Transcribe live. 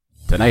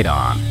Tonight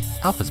on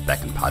Alpha's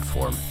Back in Pod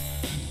Form,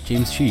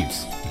 James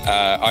Sheaves.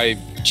 I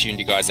tuned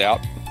you guys out.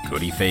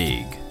 Cody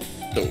Fague.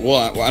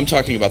 Well, I'm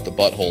talking about the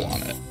butthole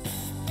on it.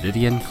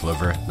 Vivian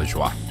Clover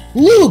LaJoie.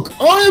 Luke,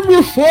 I am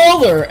your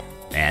father!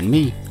 And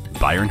me,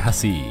 Byron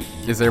Hussie.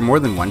 Is there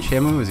more than one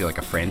Shamu? Is he like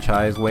a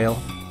franchise whale?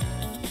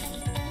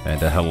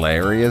 And a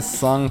hilarious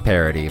song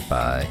parody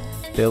by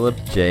Philip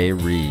J.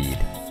 Reed.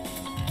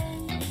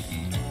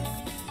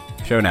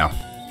 Show now.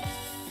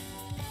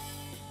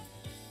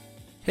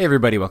 Hey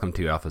everybody, welcome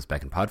to Alpha's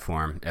Back in Pod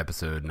Form,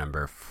 episode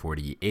number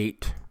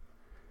 48.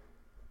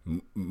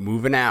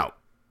 Moving out.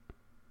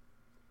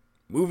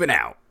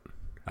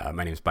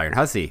 My name is Byron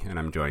Hussie, and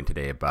I'm joined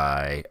today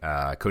by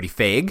Cody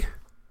Fague.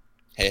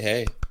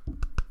 Hey.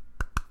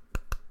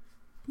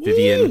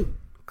 Vivian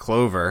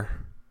Clover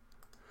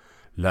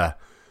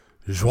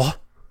LaJoie.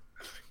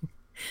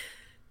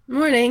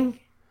 Morning.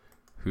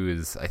 Who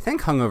is, I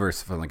think,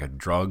 hungover from like a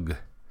drug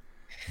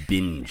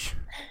binge.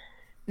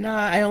 Nah,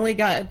 I only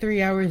got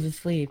 3 hours of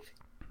sleep.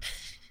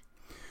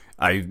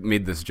 I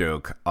made this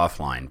joke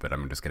offline, but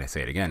I'm just going to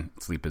say it again.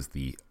 Sleep is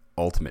the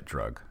ultimate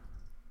drug.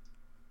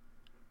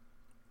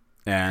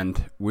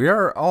 And we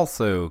are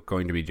also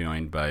going to be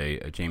joined by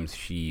James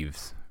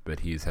Sheaves, but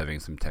he's having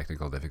some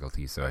technical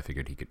difficulties, so I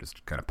figured he could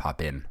just kind of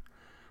pop in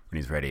when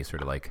he's ready,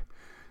 sort of like,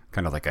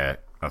 kind of like a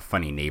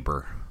funny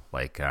neighbor,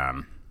 like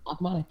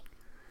Achmonic.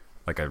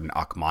 like an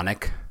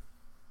Achmonic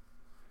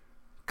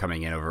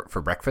coming in over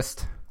for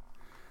breakfast.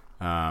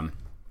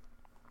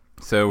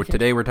 So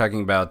today we're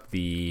talking about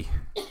the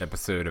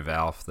episode of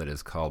Alf that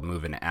is called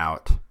Movin'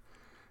 Out.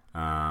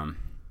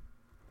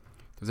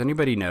 Does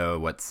anybody know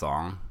what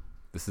song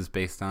this is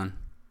based on?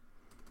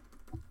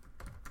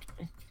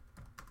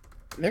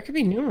 There could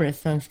be numerous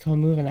songs called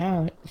Moving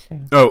Out. So.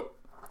 Oh,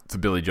 it's a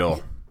Billy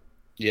Joel.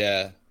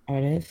 Yeah. Oh,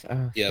 it is?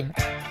 Oh, Yep.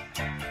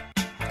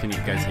 Can you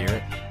guys hear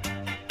it?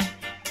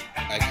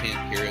 I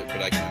can't hear it,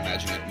 but I can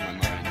imagine it in my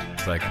mind.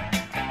 It's like...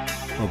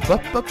 Oh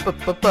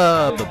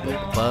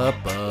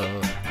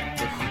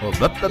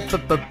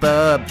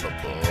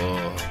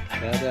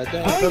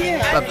yeah.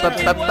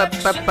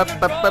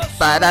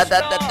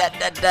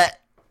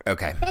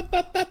 Okay.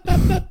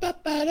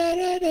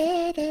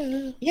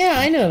 Yeah,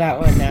 I know that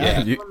one now.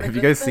 Yeah. Have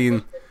you guys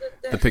seen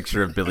the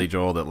picture of Billy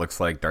Joel that looks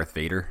like Darth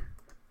Vader?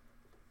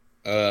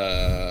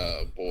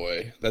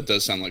 Boy. That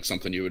does sound like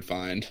something you would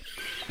find.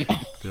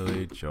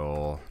 Billy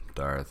Joel,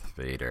 Darth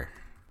Vader.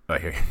 Oh,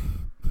 here.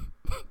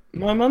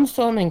 My mom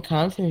saw him in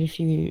concert a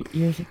few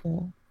years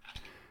ago.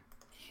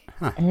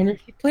 Huh. I wonder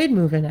if he played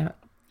Moving Out.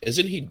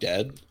 Isn't he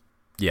dead?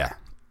 Yeah.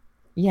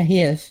 Yeah,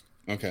 he is.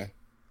 Okay.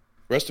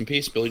 Rest in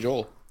peace, Billy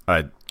Joel.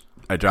 I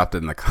dropped it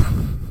in the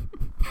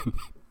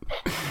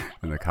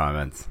in the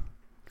comments.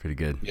 Pretty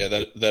good. Yeah,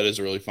 that is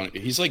really funny.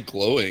 He's like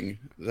glowing.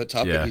 That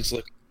topic, Yeah. He's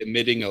like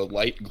emitting a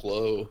light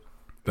glow.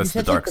 That's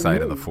He's the dark such a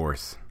side of moon. the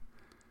Force.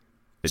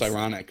 It's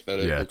ironic that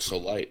it yeah. looks so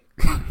light.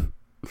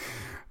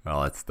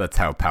 Well, that's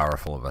how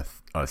powerful of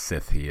a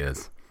Sith he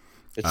is.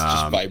 It's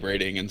just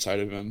vibrating inside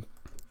of him.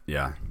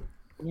 Yeah.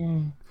 Yeah.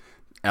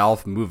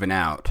 Alf Movin'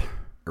 Out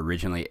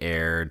originally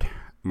aired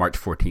March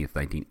 14th,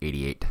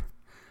 1988.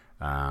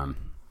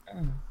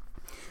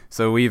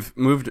 So we've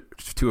moved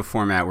to a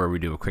format where we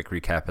do a quick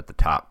recap at the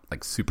top,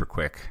 like super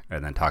quick,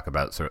 and then talk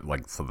about sort of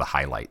like the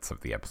highlights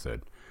of the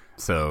episode.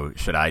 So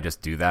should I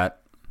just do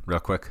that real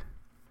quick?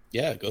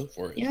 Yeah, go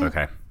for it. Yeah.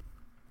 Okay.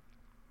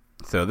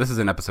 So this is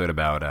an episode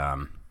about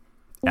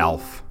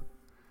Alf.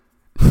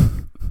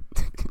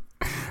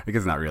 I guess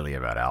it's not really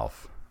about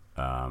Alf.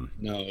 No,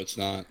 it's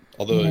not.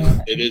 Although Yeah,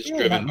 it is yeah,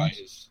 driven that by much.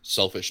 his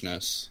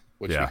selfishness,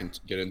 which Yeah. we can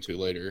get into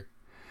later.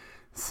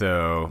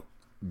 So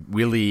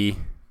Willie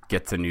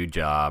gets a new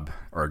job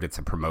or gets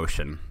a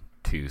promotion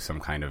to some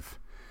kind of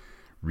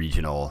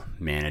regional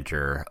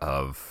manager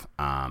of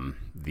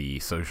the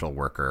social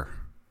worker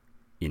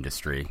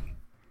industry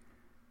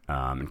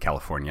in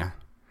California,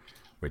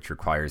 which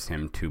requires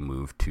him to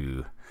move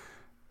to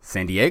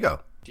San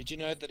Diego. Did you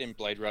know that in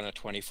Blade Runner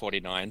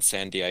 2049,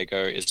 San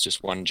Diego is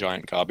just one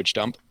giant garbage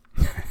dump?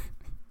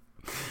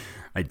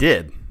 I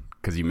did,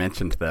 because you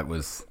mentioned that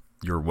was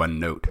your one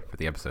note for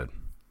the episode.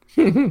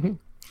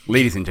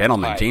 Ladies and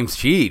gentlemen, Hi. James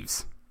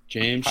Sheaves.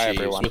 James Hi, Sheaves,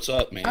 everyone. what's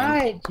up, man?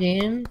 Hi,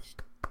 James.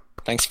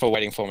 Thanks for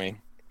waiting for me.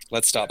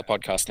 Let's start the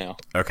podcast now.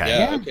 Okay.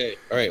 Yeah, Yeah. okay.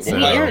 All right. So-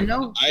 Well, Yeah, I am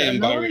no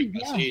Byron worries,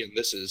 Hussie, and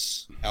this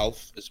is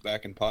Alf is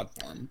back in pod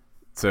form.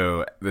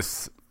 So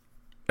this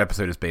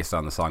episode is based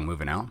on the song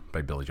Movin' Out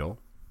by Billy Joel.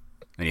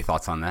 Any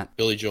thoughts on that?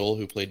 Billy Joel,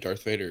 who played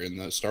Darth Vader in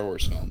the Star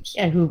Wars films.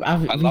 Yeah, who I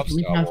love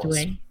recently Star passed Wars.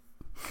 away.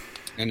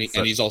 And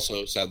So- he's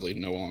also, sadly,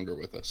 no longer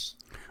with us.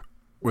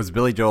 Was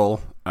Billy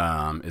Joel,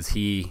 is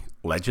he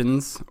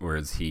Legends or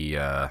is he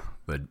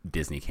the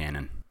Disney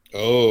canon?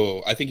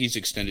 Oh, I think he's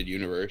Extended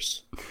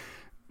Universe.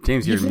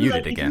 James, you're He's in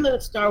muted the, again. He's in the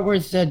Star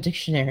Wars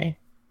dictionary.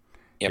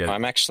 Yep, Yeah.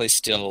 I'm actually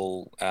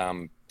still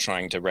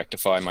trying to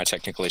rectify my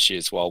technical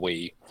issues while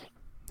we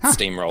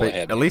steamroll But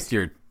ahead. at least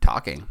you're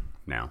talking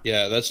now.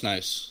 Yeah, that's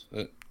nice.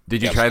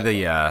 Did you Yes, try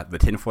I the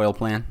tinfoil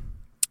plan?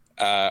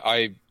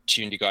 I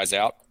tuned you guys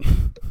out.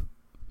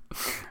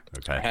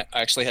 Okay.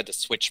 I actually had to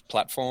switch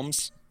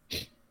platforms.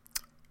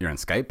 You're on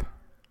Skype?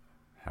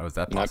 How is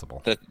that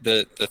possible?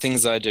 The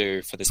things I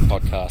do for this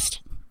podcast.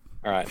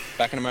 All right,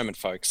 back in a moment,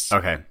 folks.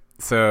 Okay,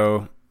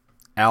 so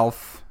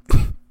Alf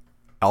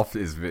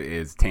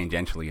is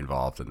tangentially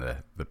involved in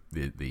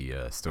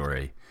the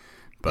story,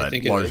 but I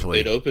think largely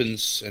it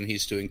opens and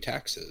he's doing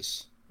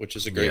taxes, which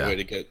is a great way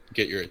to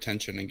get your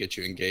attention and get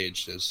you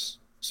engaged. Is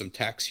some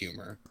tax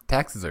humor.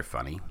 Taxes are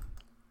funny.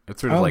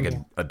 It's sort of like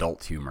an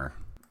adult humor.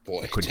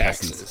 Boy,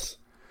 Quintessence taxes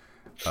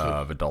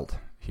of adult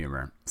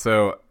humor.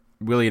 So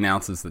Willie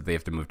announces that they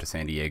have to move to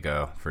San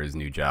Diego for his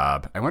new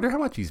job. I wonder how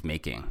much he's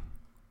making.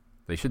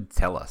 They should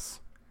tell us.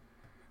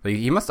 Like,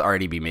 he must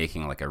already be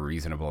making like a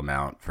reasonable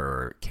amount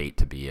for Kate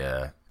to be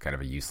a kind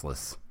of a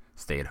useless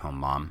stay-at-home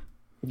mom.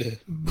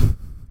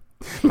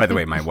 By the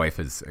way, my wife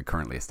is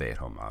currently a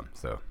stay-at-home mom,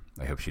 so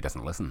I hope she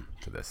doesn't listen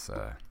to this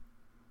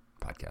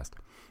podcast.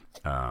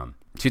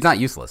 She's not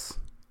useless.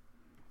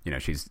 You know,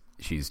 she's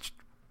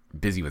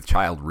busy with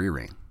child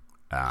rearing.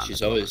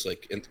 She's always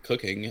like into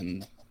cooking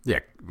and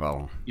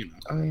well, you know.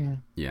 Oh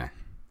yeah.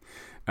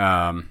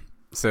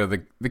 So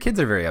the kids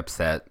are very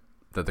upset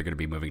that they're going to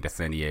be moving to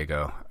San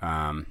Diego.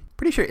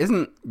 Pretty sure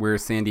isn't where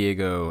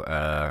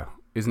Disneyland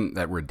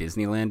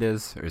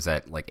is, or is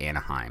that like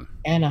Anaheim?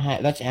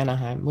 Anaheim. That's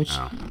Anaheim, which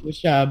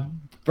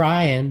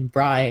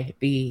Bry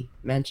B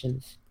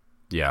mentions.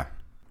 Yeah.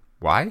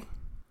 Why?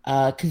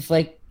 Because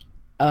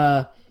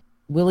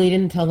Willie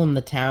didn't tell them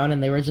the town,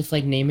 and they were just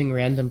like naming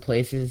random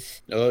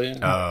places. Oh yeah.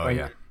 Oh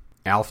yeah.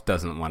 Alf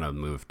doesn't want to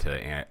move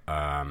to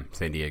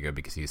San Diego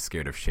because he's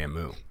scared of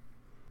Shamu.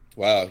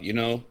 Wow, you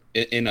know,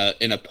 in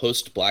a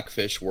post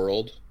Blackfish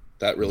world,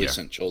 that really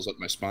sent chills up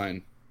my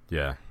spine.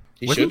 Yeah.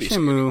 Wasn't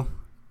Shamu?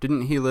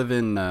 Didn't he live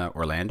in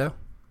Orlando?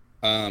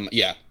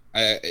 Yeah.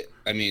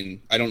 I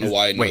mean, I don't know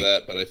why I know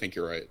that, but I think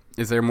you're right.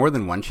 Is there more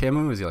than one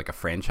Shamu? Is he like a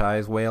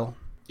franchise whale?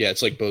 Yeah,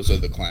 it's like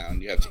Bozo the Clown.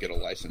 You have to get a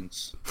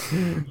license.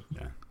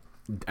 Yeah.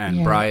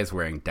 And Bry is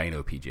wearing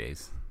dino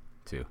PJs,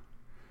 too.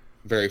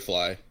 Very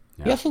fly.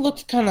 Yeah. He also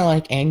looks kind of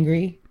like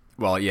angry.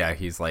 Well, yeah,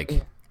 he's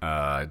like,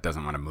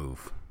 doesn't want to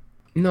move.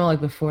 No,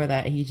 like before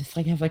that, he just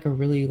like has like a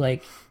really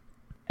like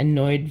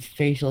annoyed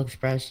facial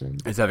expression.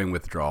 He's having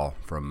withdrawal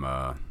from,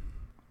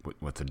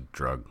 what's a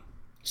drug?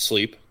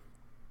 Sleep.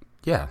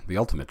 Yeah, the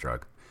ultimate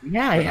drug.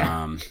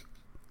 Yeah.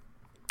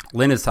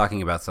 Lynn is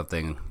talking about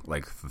something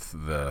like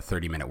the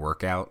 30-minute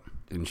workout,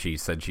 and she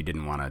said she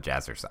didn't want to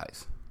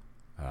jazzercise.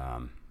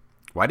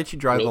 Why did she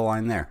draw the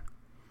line there?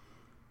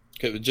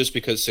 Just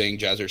because saying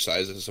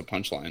jazzercise is a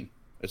punchline.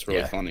 It's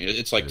really funny.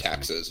 It's like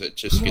taxes. It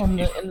just in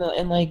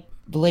like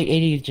the late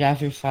 80s,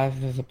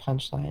 jazzercise was a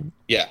punchline.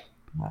 Yeah.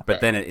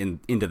 But then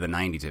into the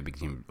 90s, it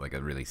became like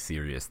a really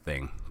serious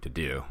thing to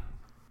do.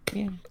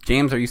 Yeah.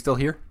 James, are you still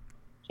here?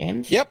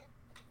 James? Yep.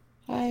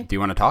 Hi. Do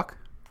you want to talk?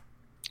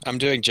 I'm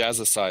doing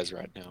jazzercise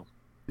right now,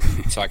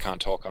 so I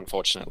can't talk,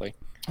 unfortunately.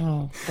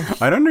 Oh.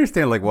 I don't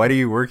understand. Like, what are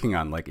you working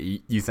on? Like,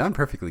 you sound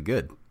perfectly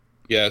good.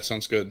 Yeah, it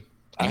sounds good.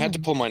 I had to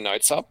pull my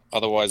notes up,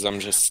 otherwise I'm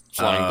just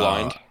flying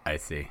blind. I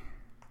see.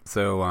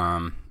 So,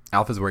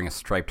 Alf is wearing a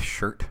striped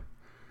shirt.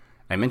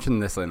 I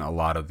mentioned this in a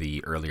lot of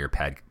the earlier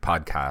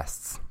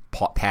podcasts.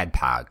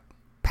 Podcasts.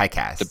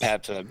 The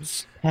pad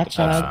fibs. Pad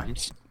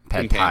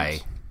pie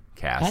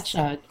cast.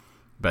 Patchog.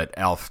 But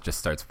Alf just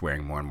starts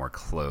wearing more and more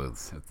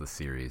clothes as the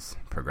series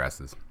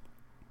progresses.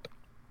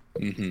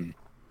 Mm-hmm.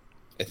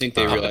 I think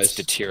they It's realized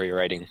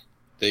deteriorating.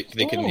 they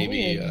can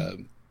maybe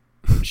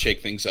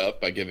shake things up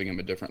by giving him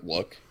a different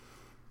look.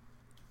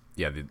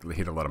 Yeah, they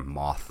hit a lot of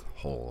moth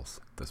holes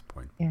at this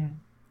point. Yeah.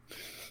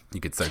 You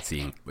could start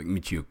seeing like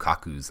Michio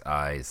Kaku's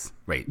eyes.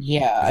 Wait,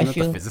 Yeah, isn't I that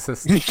feel. the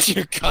physicist? I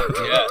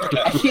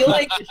feel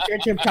like the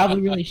shirts are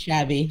probably really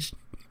shabby.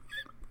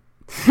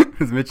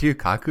 Is Michio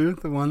Kaku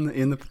the one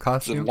in the The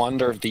costume?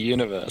 wonder of the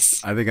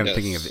universe. I think I'm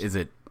thinking of, is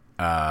it,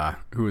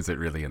 who is it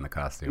really in the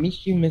costume?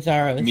 Michu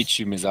Mizaros.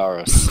 Michu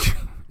Mizaros.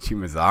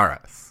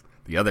 Chimazaras,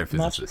 the other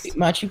physicist.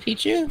 Machu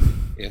Picchu?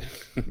 Yeah.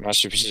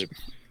 Machu Picchu.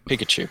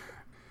 Pikachu.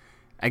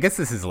 I guess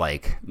this is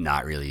like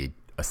not really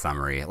a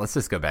summary. Let's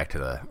just go back to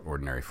the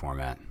ordinary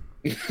format.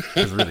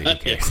 Because really, who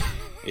cares?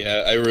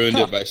 Yeah, I ruined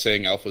it by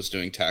saying Alf was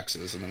doing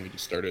taxes, and then we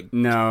just started.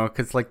 No,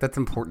 because like that's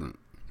important.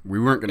 We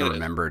weren't going to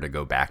remember to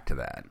go back to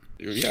that.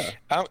 Yeah.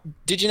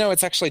 Did you know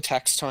it's actually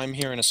tax time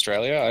here in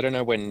Australia? I don't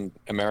know when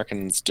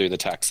Americans do the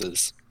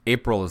taxes.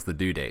 April is the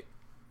due date.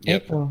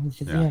 Yep. April.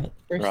 This is Yeah.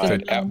 First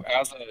Right. of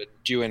Ours are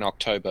due in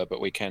October,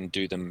 but we can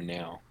do them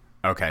now.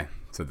 Okay,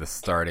 so the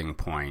starting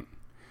point.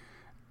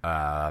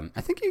 I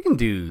think you can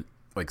do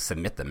like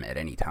submit them at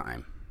any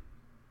time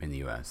in the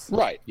U.S.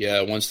 Right.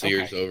 Yeah, once the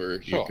year's over,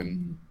 you Sure.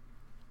 can.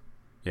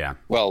 Yeah.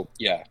 Well,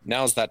 yeah.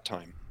 Now's that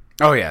time.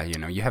 Oh yeah,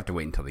 you have to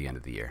wait until the end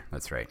of the year.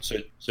 That's right.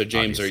 So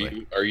James,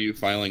 Obviously. are you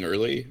filing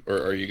early, or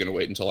are you going to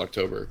wait until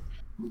October?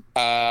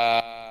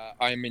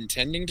 I'm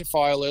intending to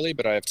file early,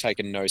 but I have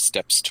taken no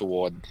steps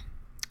toward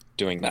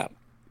doing that.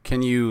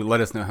 Can you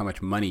let us know how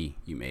much money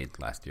you made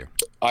last year?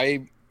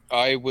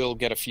 I will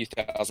get a few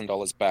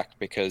 $1,000s back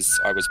because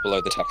I was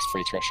below the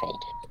tax-free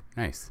threshold.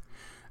 Nice.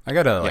 I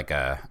got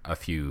a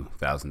few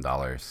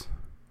 $1,000s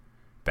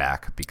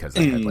back because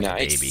I had a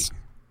baby.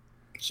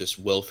 It's just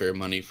welfare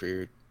money for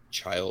your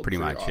child, pretty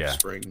much, your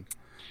offspring. Yeah.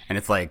 And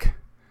it's like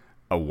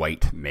a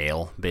white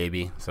male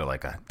baby, so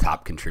like a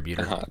top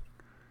contributor.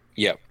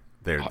 Yep.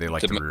 They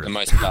like the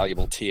most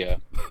valuable tier.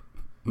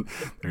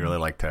 They really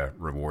like to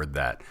reward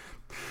that.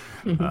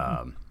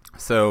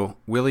 So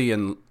Willie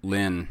and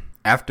Lynn,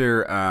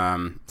 after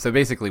so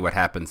basically what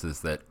happens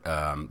is that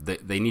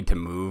they need to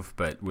move,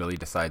 but Willie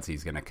decides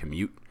he's going to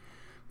commute,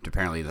 which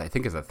apparently I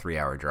think is a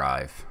 3-hour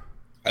drive.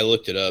 I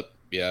looked it up.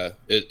 Yeah,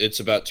 it's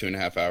about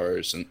 2.5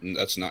 hours, and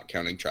that's not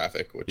counting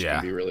traffic, which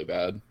can be really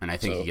bad. And I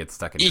think he gets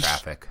stuck in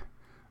traffic.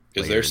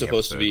 Because they're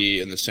supposed to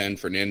be in the San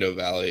Fernando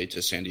Valley to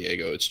San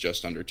Diego. It's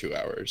just under 2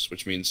 hours,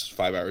 which means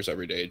 5 hours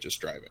every day just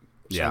driving.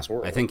 Yeah,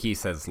 I think he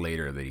says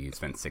later that he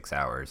spent 6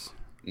 hours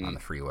on the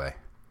freeway.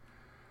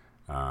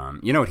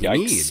 You know what he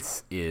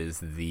needs is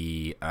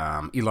the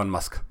Elon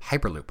Musk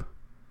Hyperloop.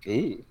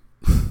 Ooh.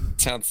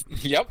 Sounds.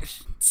 Yep.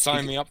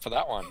 Sign me up for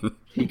that one.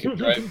 He can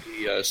drive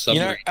the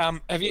submarine.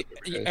 Have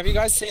you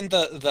guys seen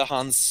the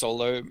Han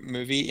Solo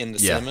movie in the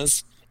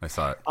cinemas? I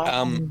saw it.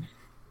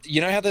 You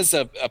know how there's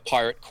a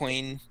pirate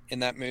queen in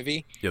that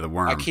movie? Yeah, the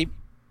worm. I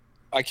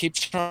keep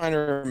trying to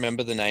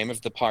remember the name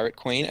of the pirate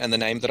queen, and the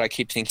name that I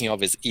keep thinking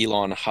of is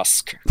Elon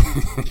Husk.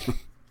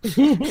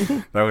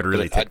 That would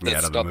really take me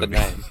out of the movie.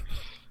 That's not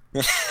the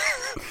name.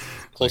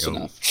 Close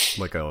enough.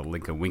 Like a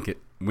wink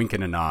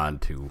and a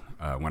nod to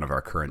one of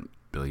our current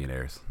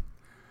billionaires.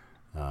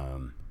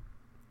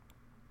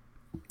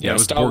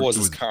 Star Wars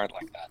is current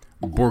like that.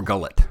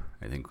 Borgullet,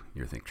 I think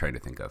you're trying to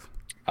think of.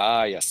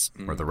 Ah, yes.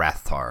 Or the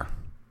Rathtar.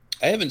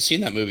 I haven't seen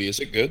that movie. Is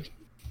it good?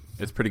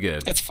 It's pretty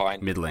good. It's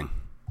fine. Middling.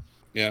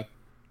 Yeah.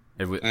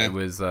 It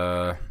was.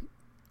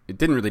 It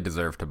didn't really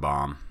deserve to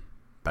bomb,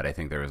 but I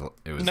think it was like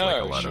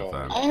a lot of.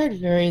 I heard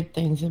varied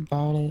things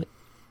about it.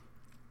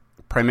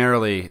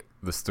 Primarily,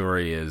 the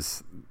story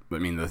is. I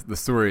mean, the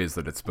story is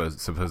that it's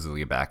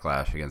supposedly a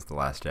backlash against The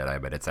Last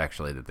Jedi, but it's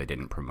actually that they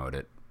didn't promote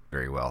it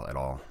very well at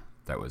all.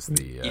 That was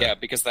the.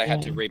 Because they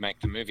had to remake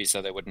the movie,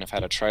 so they wouldn't have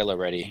had a trailer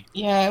ready.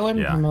 Yeah, I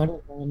wouldn't promote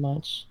it very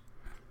much.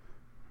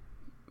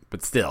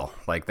 But still,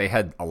 like, they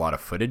had a lot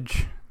of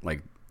footage.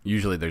 Like,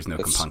 usually there's no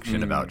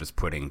compunction about just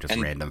putting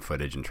random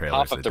footage in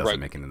trailers that doesn't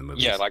make it into the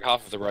movies. Yeah, like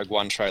half of the Rogue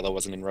One trailer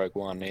wasn't in Rogue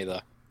One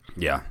either.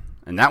 Yeah,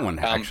 and that one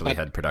actually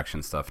had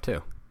production stuff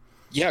too.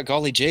 Yeah,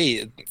 golly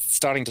gee,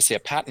 starting to see a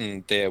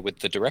pattern there with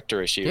the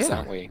director issues,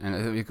 aren't we?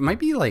 And it might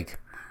be like,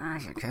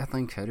 is it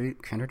Kathleen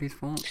Kennedy's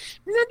fault?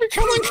 Maybe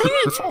Kathleen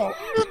Kennedy's fault.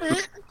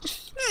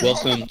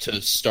 Welcome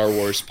to Star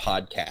Wars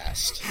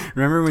podcast.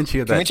 Remember when she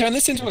had that? Can we turn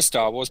this into a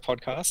Star Wars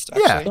podcast?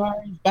 Actually? Yeah.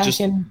 Back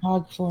in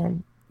pod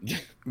form.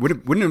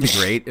 Wouldn't it be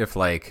great if,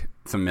 like,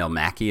 some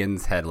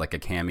Melmacians had, like, a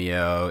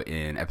cameo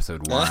in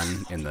episode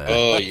 1 in the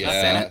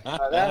Senate?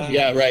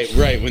 Yeah,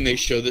 right. When they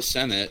show the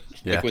Senate,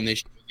 like when they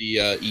show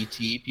the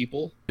E.T.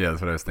 people. Yeah,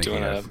 that's what I was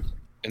thinking of.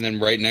 And then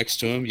right next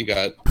to him, you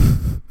got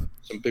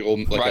some big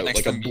old,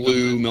 like a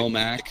blue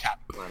Melmac.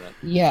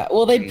 Yeah,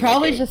 well, they'd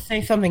probably just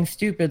say something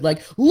stupid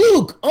like,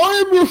 "Luke,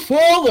 I am your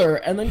father,"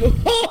 and then go,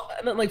 "Oh,"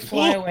 and then, like,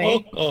 fly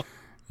away.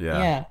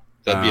 Yeah.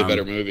 That'd be a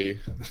better movie.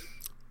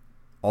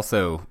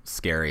 Also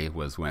scary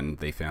was when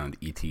they found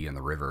E.T. in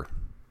the river.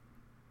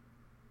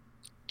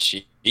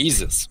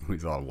 Jesus.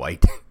 He's all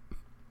white.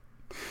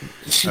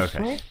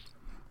 Okay.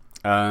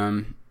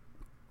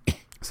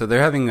 So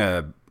they're having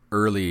a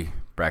early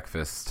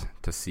breakfast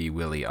to see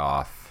Willie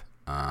off.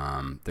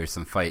 There's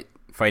some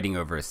fighting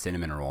over a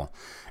cinnamon roll.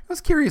 I was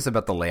curious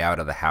about the layout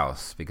of the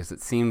house because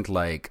it seemed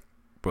like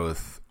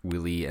both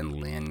Willie and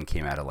Lynn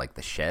came out of, like,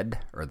 the shed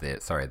or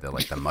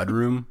the mud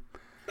room.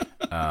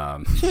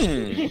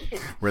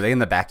 Were they in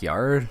the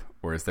backyard,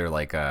 or is there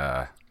like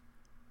a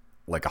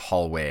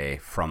hallway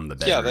from the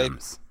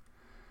bedrooms?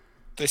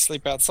 They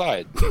sleep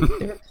outside.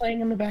 They were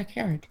playing in the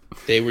backyard.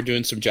 They were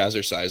doing some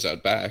jazzercise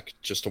out back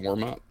just to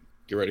warm up,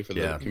 get ready for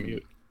the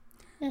commute.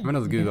 I'm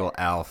gonna Google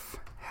Alf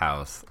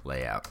house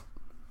layout.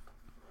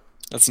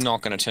 That's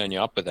not going to turn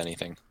you up with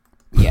anything.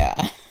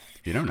 Yeah.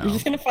 You don't know. You're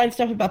just gonna find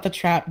stuff about the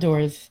trap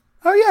doors.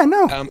 Oh yeah,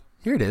 no.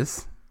 Here it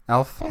is.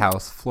 Alf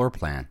house floor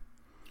plan.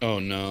 Oh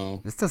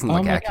no! This doesn't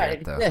look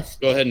accurate though.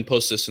 Go ahead and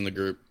post this in the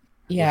group.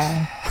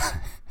 Yeah.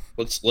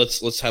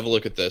 Let's have a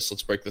look at this.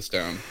 Let's break this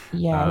down.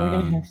 Yeah, we're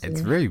gonna have to.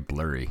 It's very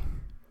blurry.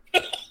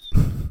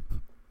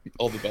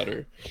 All the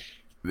better.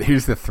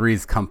 Here's the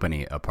Three's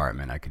Company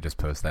apartment. I could just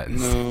post that.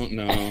 No.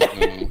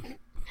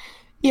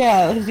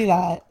 Yeah, let's do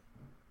that.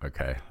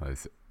 Okay.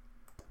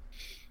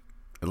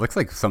 It looks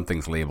like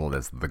something's labeled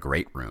as the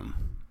Great Room,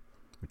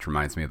 which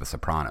reminds me of The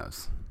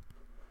Sopranos.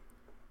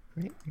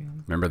 Great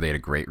room. Remember they had a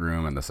great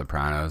room in The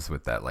Sopranos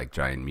with that, like,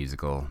 giant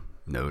musical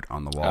note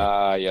on the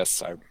wall?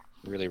 Yes, I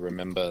really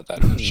remember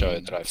that show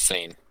that I've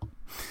seen.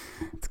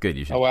 It's good.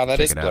 You should. Oh wow, that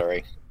is check it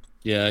blurry.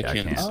 Yeah, I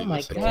can't. Oh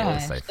my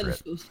gosh, that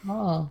is so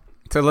small.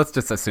 So let's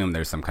just assume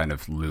there's some kind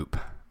of loop.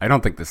 I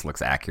don't think this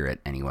looks accurate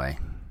anyway.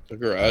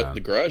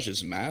 The garage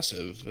is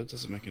massive. That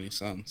doesn't make any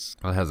sense.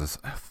 Well, it has this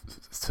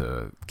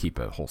to keep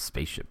a whole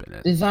spaceship in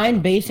it. Design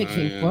Basics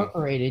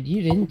Incorporated.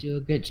 You didn't do a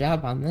good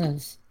job on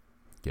this.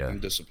 Yeah, I'm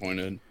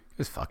disappointed. It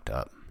was fucked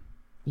up.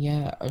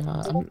 Yeah,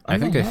 I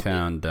think I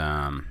found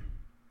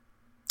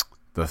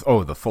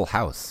the Full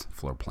House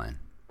floor plan.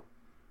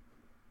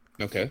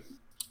 Okay.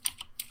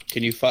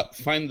 Can you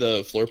find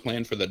the floor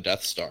plan for the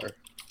Death Star?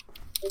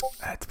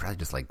 It's probably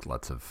just like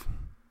lots of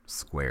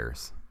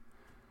squares.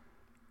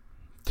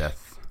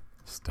 Death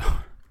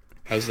Star.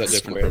 How's that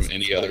different from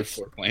any other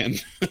floor plan?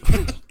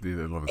 These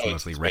are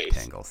mostly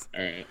rectangles.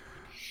 All right.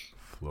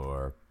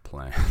 Floor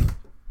plan.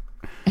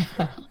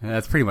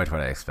 That's pretty much what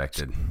I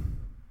expected.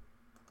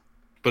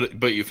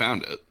 But you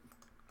found it.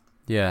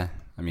 Yeah,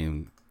 I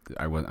mean,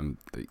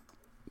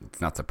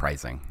 it's not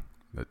surprising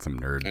that some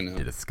nerd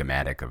did a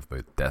schematic of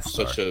the Death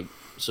Star.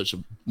 Such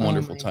a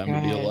wonderful time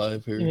to be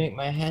alive here. You make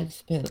my head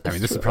spin. I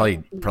mean, this is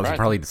probably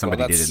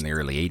somebody did it in the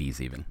early '80s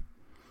even.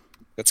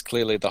 That's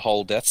clearly the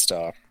whole Death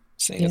Star,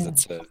 seeing as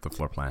it's the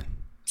floor plan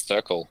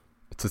circle.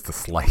 It's just a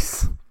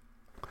slice.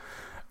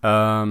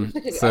 Do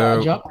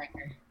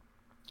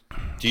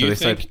you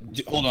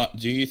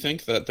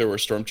think that there were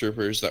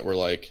stormtroopers that were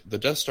like, the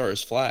Death Star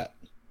is flat,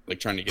 like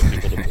trying to get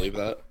people to believe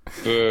that?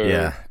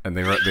 Yeah, and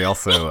they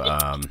also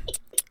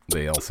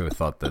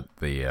thought that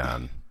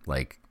the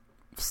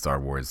Star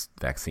Wars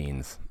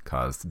vaccines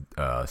caused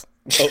clone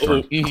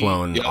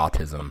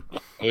autism.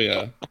 Oh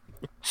yeah.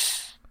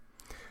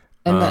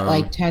 And that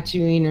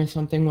Tatooine or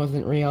something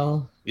wasn't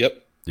real.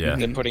 Yep. Yeah.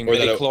 They're putting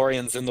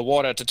midichlorians in the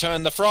water to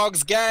turn the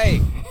frogs gay.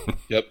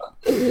 Yep.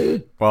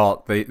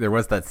 Well, there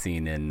was that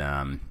scene in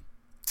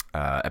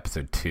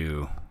episode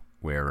 2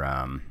 where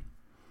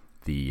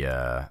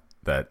the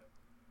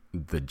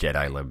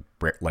Jedi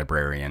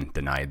librarian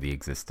denied the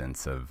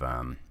existence of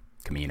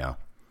Camino.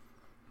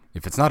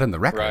 If it's not in the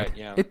record,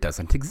 it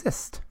doesn't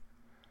exist.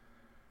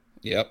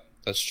 Yep,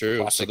 that's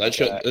true. Classic,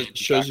 so that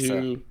shows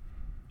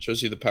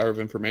you the power of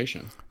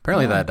information.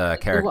 Apparently, that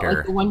character,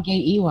 like the one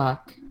gay Ewok.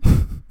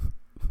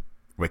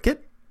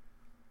 Wicket.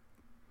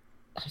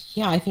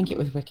 Yeah, I think it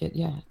was Wicket.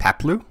 Yeah.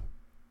 Paplu.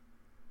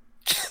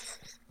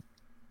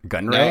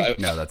 Gunray?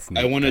 No, that's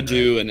not. I want to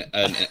do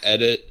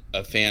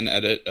a fan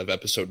edit of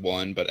episode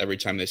 1, but every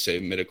time they say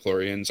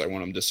midichlorians, I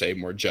want them to say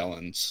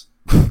Morgellons.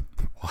 Why?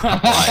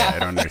 I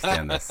don't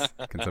understand this.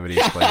 Can somebody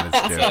explain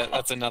this too?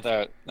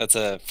 That's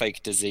a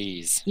fake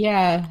disease.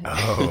 Yeah.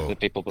 Oh. That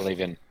people believe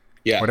in.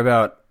 Yeah. What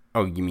about?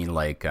 Oh, you mean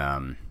like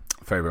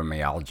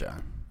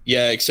fibromyalgia?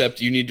 Yeah,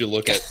 except you need to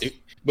look at.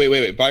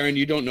 Wait, Byron,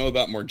 you don't know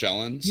about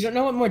Morgellons? You don't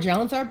know what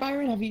Morgellons are,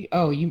 Byron? Have you?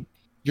 Oh,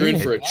 You're in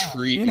for a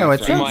treat. You know,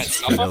 it sounds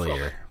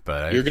familiar,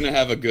 but you're gonna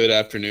have a good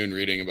afternoon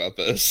reading about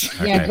this.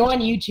 Yeah, Okay. go on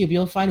YouTube.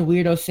 You'll find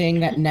weirdos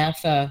saying that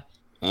NASA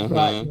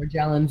brought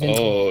Morgellons in.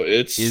 Oh,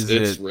 it's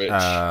rich.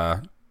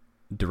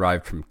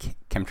 Derived from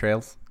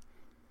chemtrails?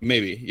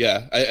 Maybe,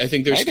 yeah. I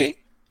think there's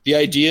the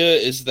idea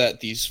is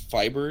that these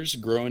fibers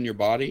grow in your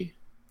body,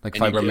 Like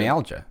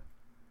fibromyalgia.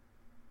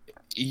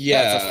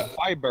 Yeah, it's a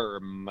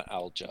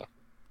fibromyalgia.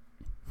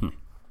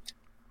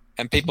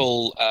 And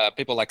people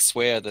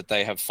swear that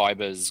they have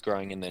fibers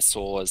growing in their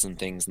sores and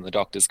things, and the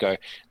doctors go,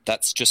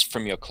 "That's just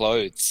from your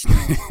clothes,"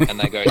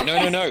 and they go,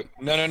 "No,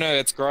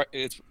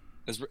 it's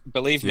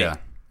believe me." Yeah.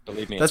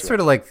 Believe me. That's sort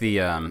of like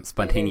the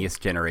spontaneous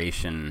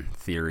generation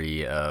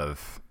theory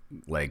of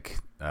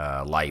life.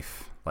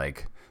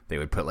 Like they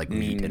would put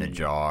meat in a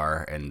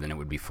jar and then it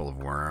would be full of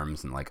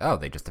worms and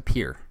they just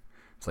appear.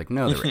 It's like,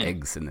 no, there were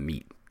eggs in the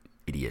meat.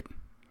 Idiot.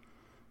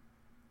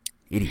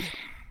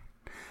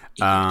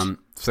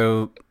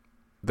 So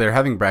they're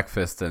having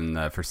breakfast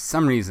and for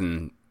some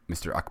reason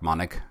Mr.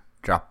 Akmanik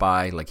dropped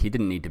by. He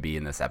didn't need to be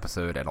in this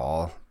episode at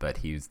all, but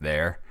he's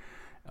there.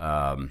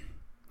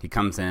 He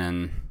comes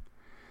in.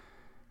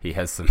 He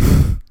has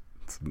some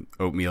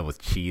oatmeal with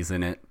cheese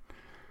in it.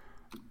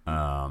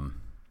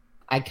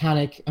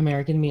 Iconic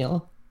American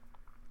meal.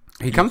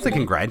 He comes to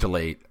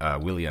congratulate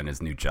Willie on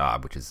his new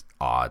job, which is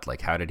odd.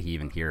 How did he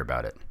even hear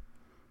about it?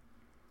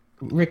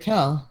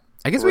 Raquel.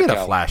 I guess we had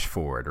a flash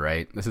forward,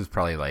 right? This is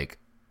probably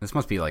this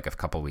must be a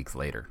couple weeks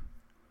later.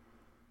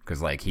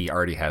 Because he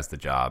already has the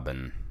job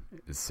and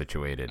is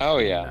situated. Oh,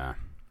 yeah.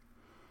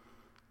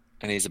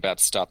 And he's about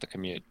to start the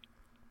commute.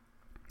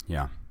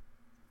 Yeah.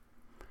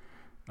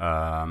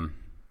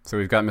 So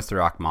we've got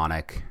Mr.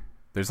 Akmanik.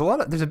 There's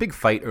a big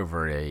fight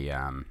over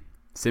a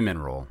cinnamon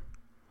roll.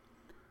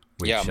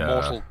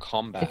 Mortal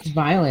Kombat. It's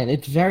violent.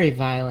 It's very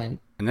violent.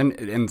 And then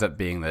it ends up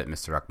being that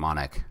Mr.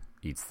 Akmanik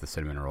eats the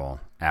cinnamon roll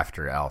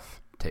after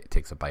Alf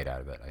takes a bite out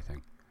of it, I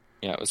think.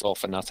 Yeah, it was all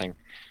for nothing.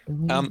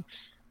 Mm-hmm.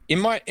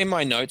 In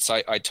my notes,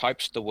 I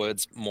typed the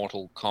words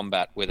Mortal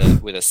Kombat with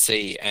a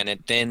C, and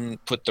it then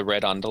put the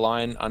red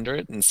underline under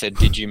it and said,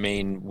 "Did you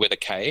mean with a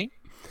K?"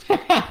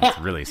 It's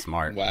really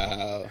smart.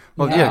 Wow.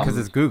 Well, yeah, because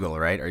it's Google,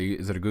 right?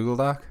 Is it a Google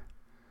Doc?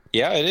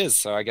 Yeah, it is.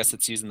 So I guess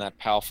it's using that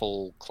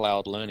powerful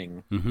cloud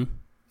learning. Mm-hmm.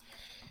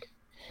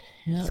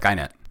 Yep.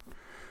 Skynet.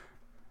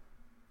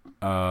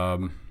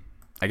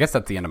 I guess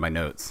that's the end of my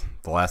notes.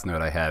 The last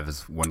note I have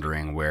is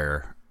wondering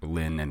where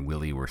Lynn and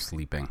Willie were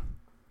sleeping.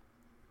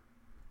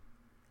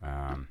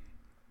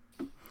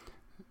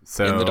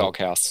 So in the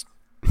doghouse.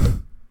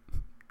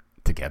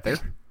 Together?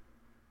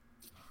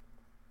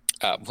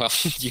 Well,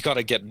 you got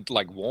to get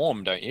like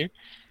warm, don't you?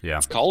 Yeah.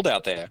 It's cold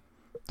out there.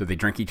 Do they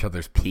drink each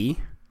other's pee?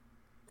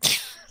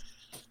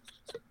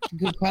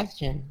 Good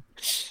question.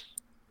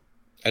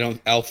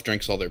 Alf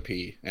drinks all their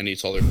pee and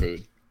eats all their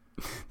food.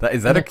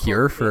 Is that a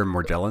cure for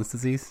Morgellons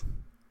disease?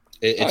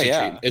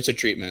 It's a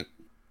treatment.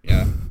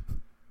 Yeah.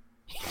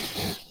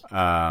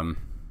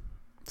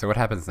 So what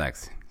happens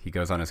next? He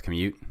goes on his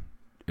commute.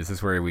 Is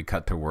this where we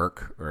cut to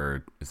work,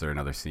 or is there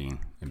another scene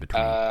in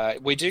between?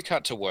 We do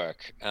cut to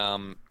work,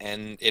 and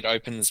it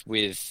opens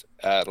with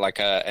like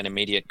an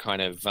immediate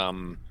kind of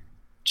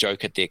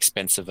joke at the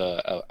expense of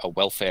a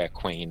welfare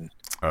queen.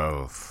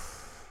 Oh,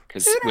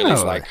 because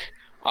Willie's like,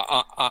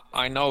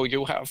 I know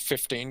you have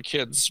 15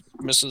 kids,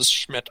 Mrs.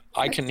 Schmidt.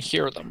 I can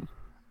hear them.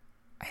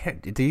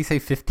 Did he say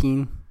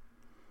 15?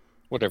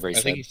 Whatever he said.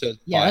 I think he said 5.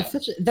 Yeah,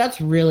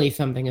 that's really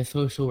something a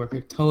social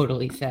worker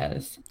totally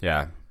says.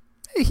 Yeah.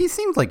 He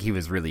seemed like he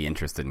was really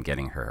interested in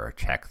getting her a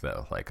check,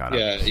 though, like on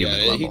a human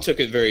level. He took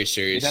it very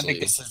seriously. You don't think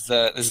this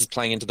is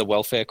playing into the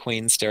welfare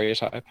queen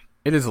stereotype?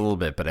 It is a little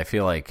bit, but I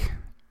feel like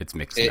it's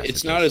mixed messages.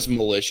 It's not as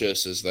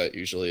malicious as that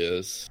usually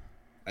is.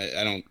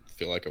 I don't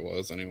feel like it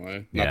was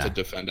anyway. Not to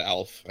defend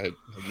Alf. I have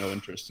no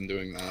interest in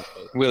doing that.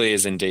 But... Willie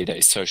is indeed a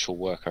social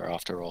worker,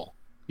 after all.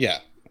 Yeah.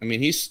 I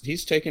mean, he's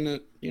taking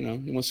it, he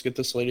wants to get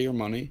this lady her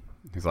money.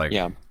 He's like,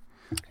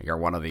 you're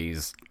one of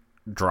these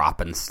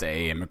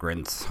drop-and-stay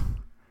immigrants.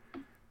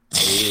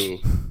 Ooh.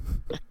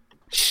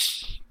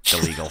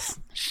 Illegals.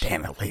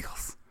 Damn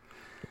illegals.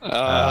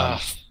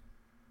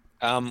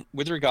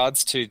 With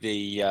regards to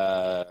the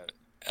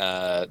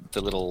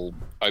little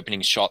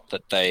opening shot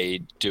that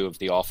they do of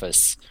the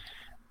office,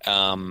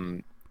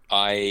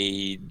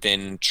 I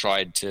then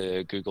tried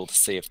to Google to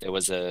see if there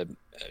was a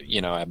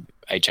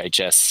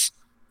HHS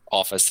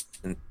office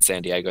in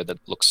San Diego that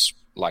looks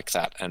like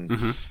that,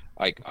 and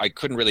I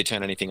couldn't really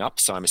turn anything up,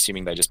 so I'm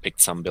assuming they just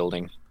picked some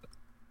building.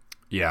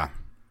 Yeah.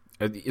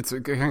 It's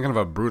kind of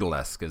a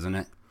brutalesque, isn't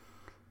it?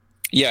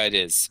 Yeah, it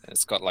is.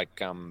 It's got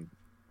like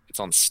it's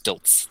on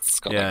stilts. It's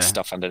got like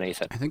stuff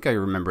underneath it. I think I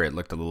remember it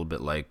looked a little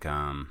bit like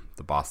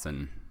the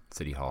Boston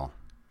City Hall,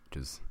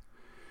 which is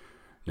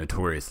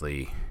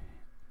notoriously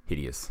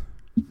hideous.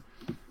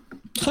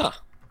 Huh.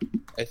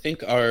 I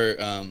think our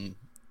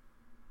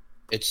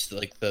it's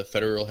like the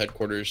federal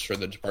headquarters for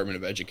the Department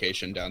of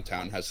Education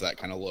downtown has that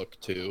kind of look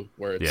too,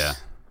 where it's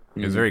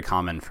it was very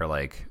common for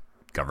like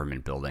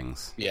government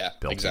buildings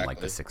built in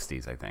like the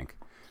 60s, I think,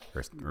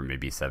 or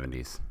maybe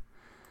 70s.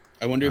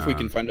 I wonder if we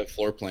can find a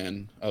floor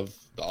plan of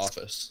the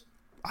office.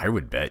 I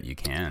would bet you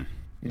can.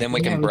 Then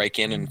we can break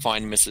in and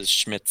find Mrs.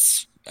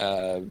 Schmidt's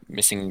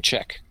missing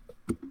check.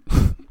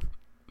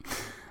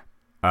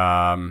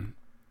 So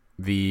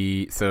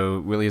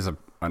Willie has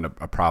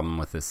a problem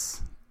with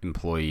this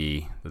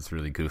employee that's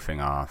really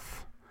goofing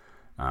off.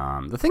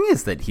 The thing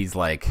is that he's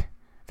like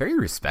very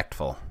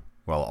respectful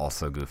while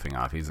also goofing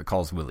off. He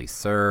calls Willie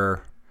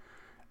sir.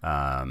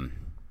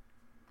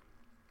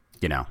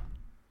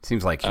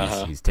 Seems like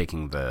he's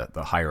taking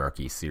the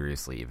hierarchy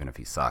seriously, even if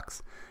he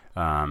sucks.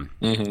 I'm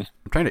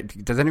trying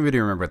to. Does anybody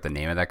remember what the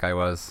name of that guy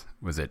was?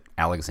 Was it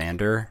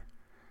Alexander?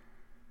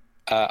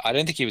 I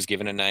don't think he was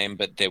given a name,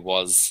 but there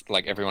was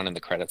like everyone in the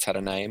credits had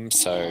a name,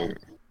 so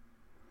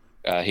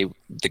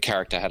the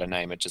character had a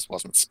name. It just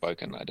wasn't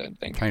spoken. I don't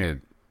think. I'm trying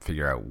to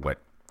figure out what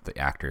the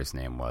actor's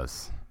name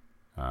was.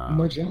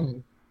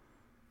 Morgellons.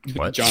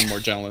 What? John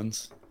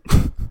Morgellons.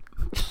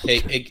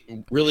 Hey,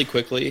 really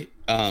quickly,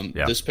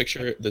 this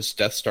picture, this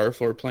Death Star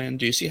floor plan,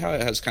 do you see how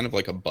it has kind of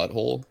like a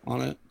butthole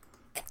on it?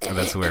 Oh,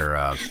 that's where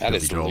that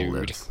is Joel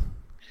lewd. lives.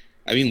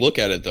 I mean, look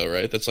at it though,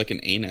 right? That's like an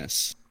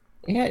anus.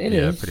 Yeah, it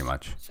is. Yeah, pretty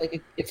much.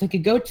 It's like a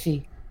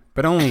goatee.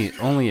 But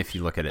only if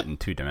you look at it in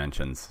 2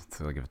 dimensions.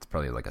 So like if it's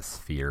probably like a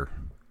sphere.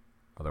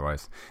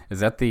 Otherwise, is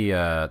that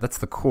that's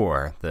the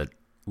core that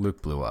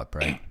Luke blew up,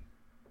 right?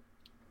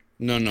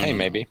 No. Hey,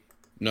 maybe.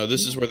 No,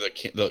 this is where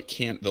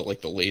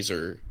the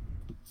laser.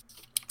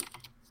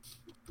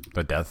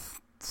 The Death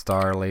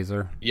Star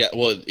laser? Yeah,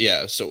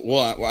 So,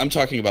 I'm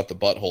talking about the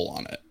butthole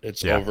on it.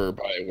 It's over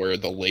by where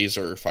the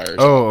laser fires.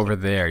 Oh, over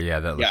there. Yeah,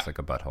 that looks like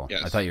a butthole.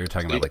 Yes. I thought you were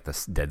talking about like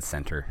the dead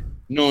center.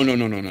 No.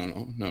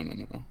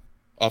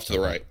 Off to the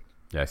right.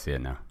 Yeah, I see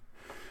it now.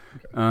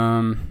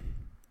 Okay.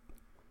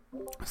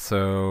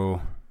 So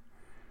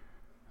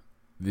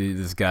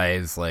this guy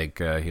is like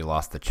he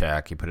lost the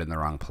check. He put it in the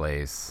wrong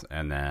place,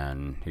 and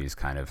then he's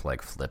kind of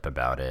like flip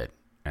about it,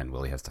 and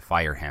Willie has to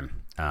fire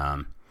him.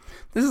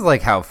 This is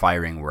like how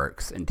firing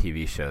works in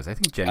TV shows. I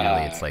think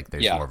generally it's like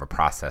there's more of a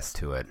process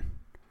to it.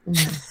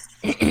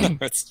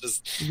 It's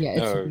just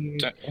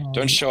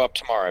don't show up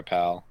tomorrow,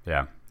 pal.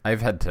 Yeah,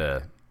 I've had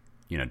to,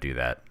 do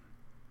that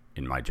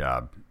in my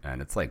job,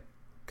 and it's like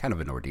kind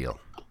of an ordeal.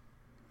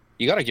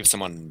 You got to give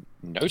someone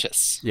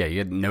notice. Yeah,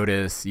 you get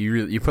notice.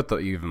 You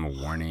give them a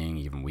warning.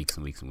 You give them weeks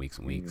and weeks and weeks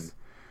and weeks.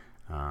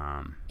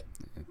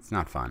 It's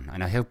not fun,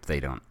 and I hope they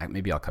don't.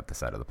 Maybe I'll cut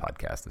this out of the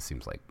podcast. It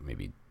seems like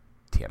maybe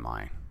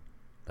TMI.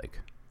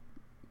 Like,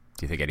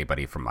 Do you think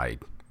anybody from my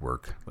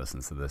work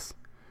listens to this?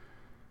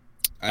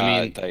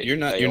 I mean, you're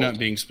not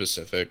being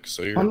specific,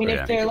 so you're. I mean,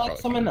 if they're like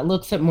someone that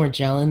looks at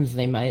Morgellons,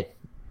 they might.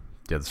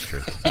 Yeah, that's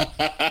true.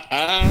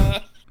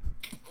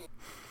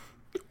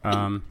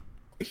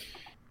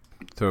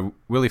 So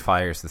Willie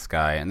fires this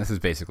guy, and this is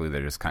basically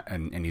they're just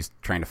and he's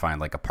trying to find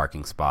like a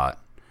parking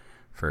spot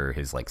for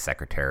his like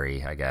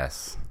secretary, I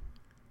guess.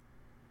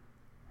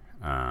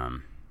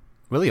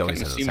 Willie always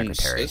has a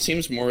secretary. It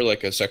seems more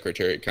like a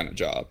secretary kind of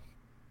job.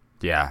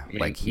 Yeah, I mean,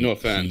 like no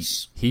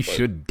offense, he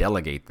should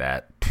delegate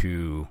that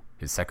to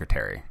his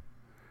secretary,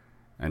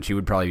 and she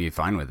would probably be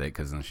fine with it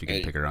because then she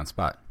could pick her own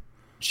spot.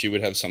 She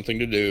would have something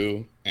to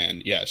do,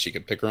 and yeah, she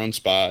could pick her own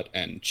spot,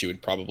 and she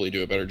would probably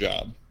do a better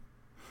job.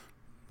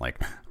 Like,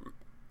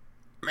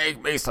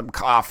 make me some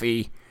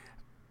coffee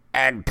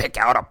and pick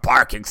out a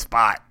parking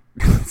spot.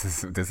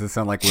 Does this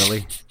sound like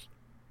Willie?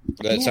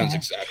 That sounds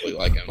exactly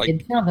like him.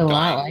 It sounds a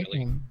lot like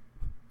him.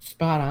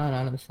 Spot on,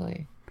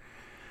 honestly.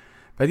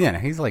 But yeah,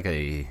 he's like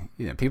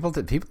people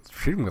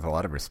treat him with a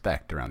lot of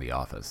respect around the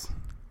office.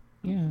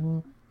 Yeah,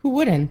 well, who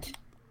wouldn't?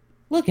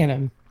 Look at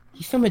him.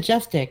 He's so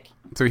majestic.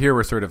 So here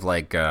we're sort of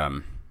like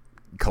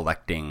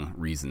collecting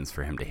reasons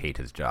for him to hate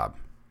his job.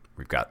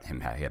 We've got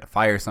him. He had to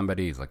fire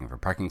somebody. He's looking for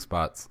parking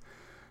spots.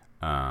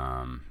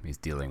 He's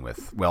dealing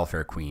with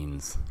welfare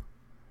queens.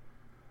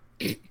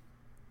 He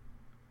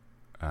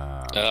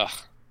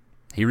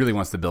really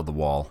wants to build the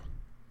wall.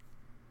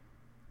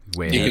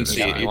 You can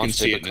see it in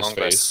his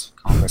face.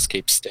 Congress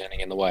keeps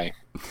standing in the way.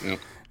 Yep.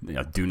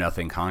 Do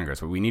nothing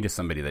Congress. What we need is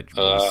somebody that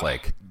just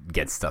like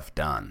gets stuff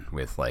done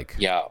with like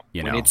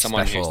we need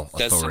someone special who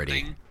does authority,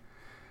 something,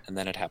 and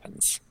then it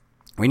happens.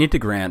 We need to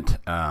grant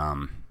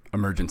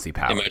emergency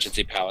powers.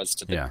 Emergency powers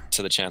to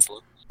the chancellor.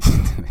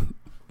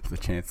 The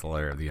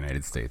Chancellor of the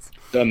United States.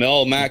 The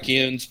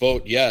Melmacians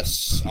vote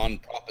yes on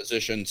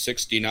Proposition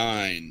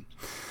 69.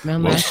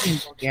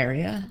 Melmacian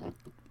Bulgaria.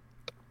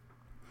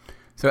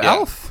 So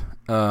Alf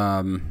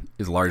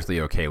is largely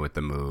okay with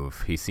the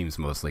move. He seems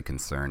mostly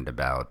concerned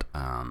about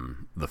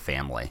the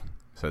family.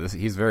 So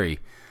he's very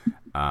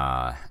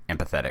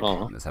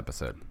empathetic in this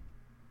episode.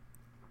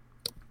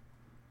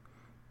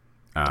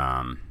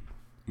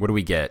 What do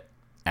we get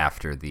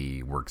after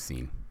the work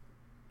scene?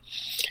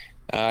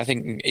 I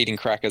think eating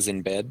crackers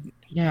in bed.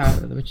 Yeah,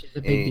 which is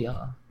a big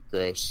deal.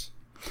 Gross.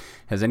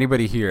 Has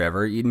anybody here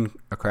ever eaten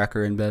a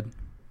cracker in bed?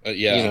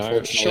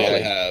 Unfortunately I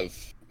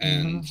have.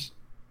 And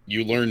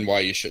you learn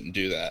why you shouldn't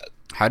do that.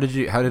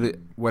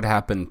 What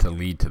happened to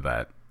lead to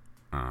that?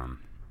 A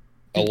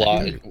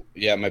lot.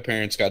 Yeah, my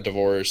parents got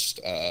divorced.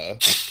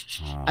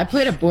 I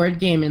played a board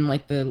game in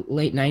like the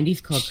late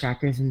 90s called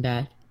Crackers in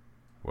Bed.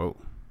 Whoa.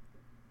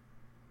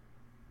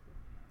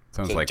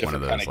 Sounds like one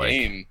of those like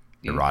game.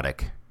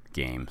 Erotic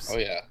games. Oh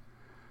yeah.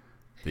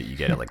 That you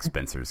get at like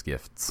Spencer's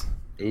Gifts.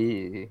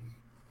 Ooh.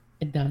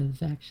 It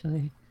does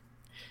actually.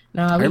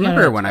 No, I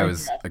remember when I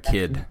was a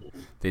kid,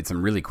 they had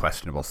some really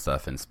questionable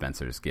stuff in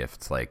Spencer's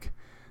Gifts. Like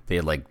they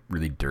had like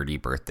really dirty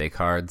birthday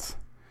cards.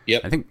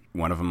 Yep. I think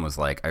one of them was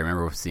like, I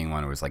remember seeing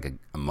one where it was like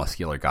a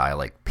muscular guy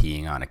like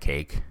peeing on a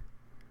cake.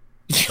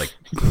 Like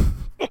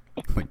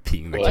like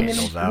peeing the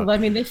candles out. I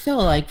mean, they sell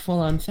like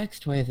full-on sex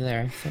toys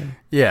there. So.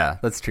 Yeah,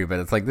 that's true. But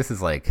it's like, this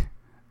is like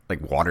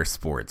water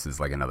sports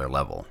is like another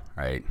level,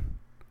 right?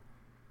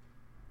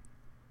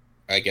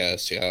 I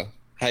guess, yeah.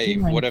 Hey,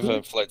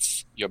 whatever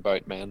floats your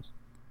boat, man.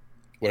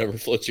 Whatever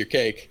floats your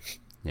cake.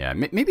 Yeah,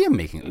 maybe I'm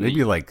making,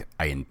 maybe like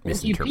I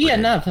misinterpreted. You pee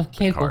enough of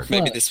cake will float.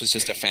 Maybe this was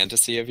just a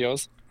fantasy of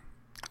yours.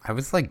 I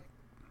was like,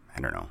 I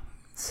don't know,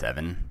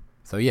 7.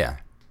 So yeah.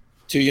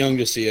 Too young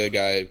to see a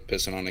guy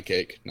pissing on a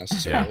cake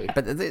necessarily. Yeah.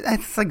 But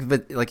it's like,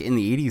 in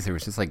the 80s, there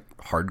was just like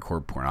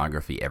hardcore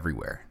pornography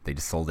everywhere. They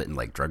just sold it in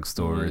like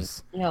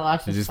drugstores. Yeah,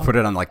 lots they of just stuff. put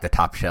it on like the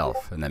top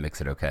shelf, and that makes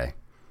it okay.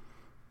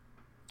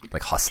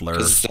 Like Hustler,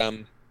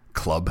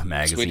 Club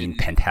Magazine,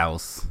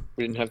 Penthouse.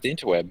 We didn't have the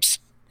interwebs.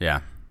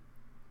 Yeah,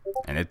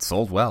 and it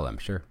sold well, I'm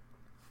sure.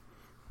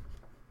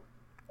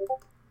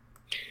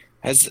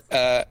 Has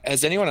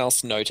anyone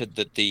else noted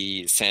that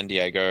the San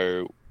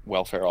Diego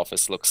welfare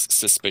office looks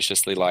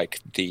suspiciously like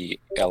the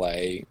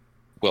LA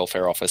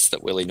welfare office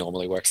that Willie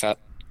normally works at?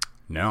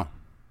 No,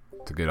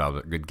 it's a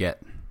good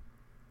get.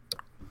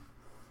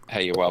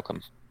 Hey, you're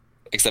welcome.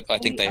 Except I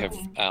think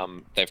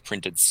they've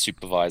printed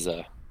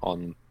supervisor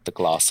on the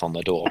glass on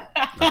the door.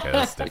 Okay,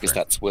 that's different. Because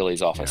that's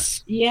Willie's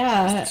office.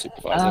 Yeah.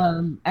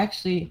 Supervisor.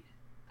 Actually,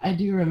 I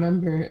do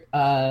remember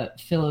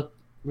Philip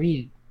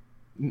Reed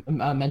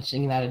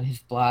mentioning that in his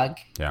blog.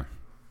 Yeah.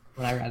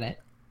 When I read it.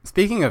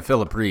 Speaking of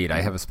Philip Reed,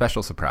 I have a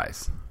special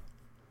surprise.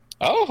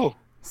 Oh.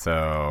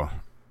 So,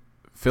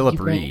 Philip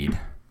Reed,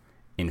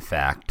 in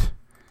fact,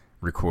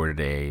 recorded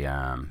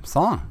a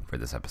song for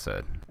this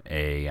episode.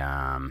 A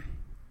kind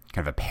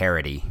of a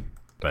parody,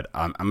 but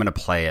I'm going to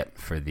play it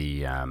for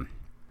the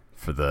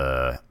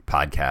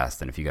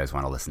podcast, and if you guys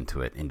want to listen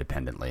to it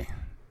independently,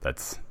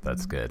 that's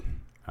good.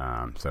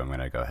 So I'm going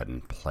to go ahead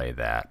and play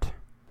that.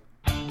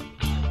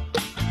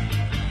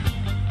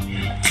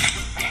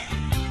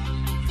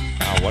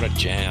 Oh, what a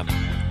jam.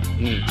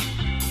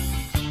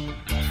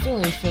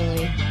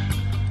 Philly.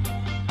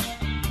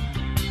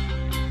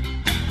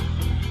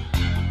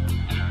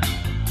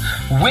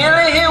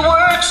 Willie, he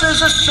works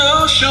as a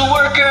social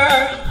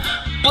worker,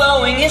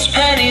 blowing his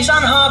pennies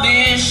on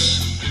hobbies.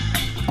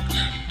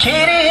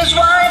 Katie, his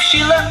wife,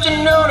 she left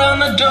a note on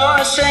the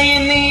door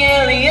saying the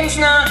alien's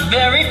not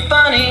very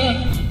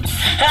funny.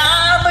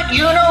 But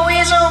you know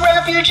he's a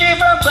refugee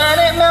from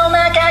planet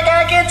Melmac.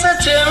 It's a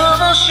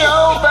terrible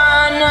show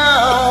by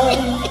now.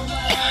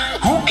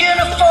 Who can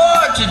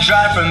afford to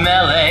drive from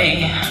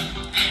LA,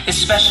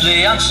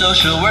 especially on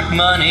social work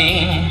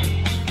money?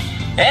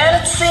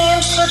 And it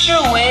seems such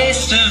a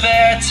waste of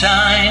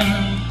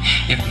airtime,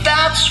 if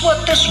that's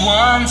what this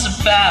one's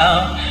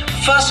about.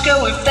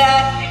 Fusco, if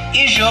that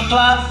is your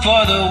plot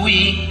for the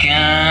week,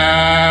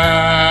 I'm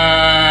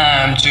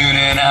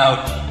tuning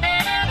out.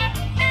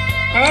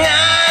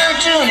 I'm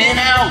tuning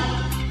out.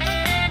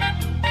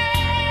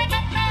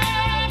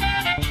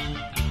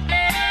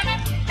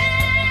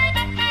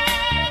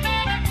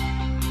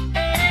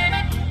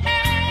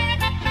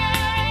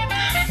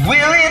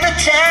 Willie the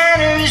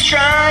Tanner is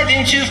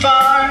driving too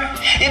far.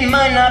 It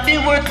might not be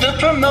worth the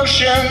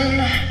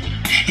promotion.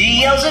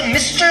 He yells at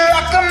Mr.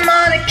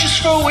 Acamonic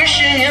just for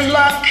wishing him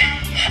luck,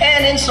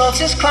 and insults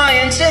his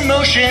client's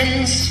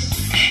emotions.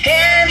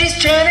 And he's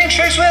turning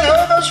tricks with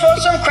hobos for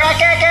some crack.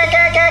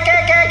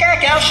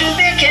 Alf should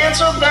be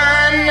cancelled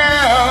by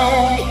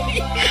now.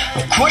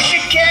 Of course you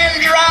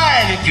can't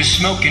drive if you're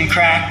smoking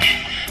crack.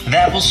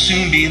 That will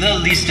soon be the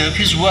least of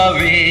his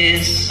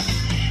worries.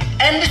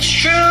 And it's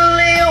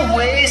truly a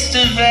waste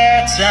of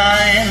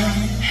airtime,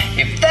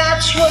 if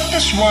that's what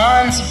this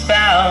one's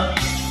about.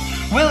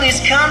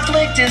 Willie's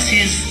conflict is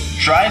he's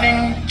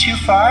driving too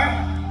far.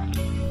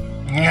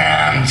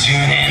 I'm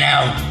tuning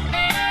out.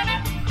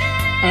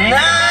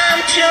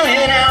 I'm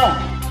tuning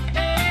out.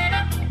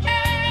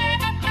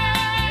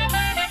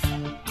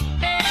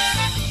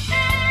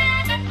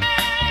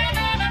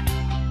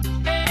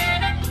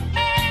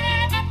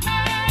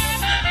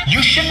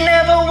 You should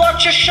never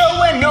watch a show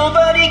where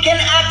nobody can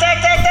act.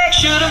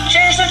 Should have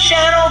changed the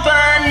channel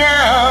by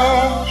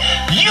now.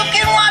 You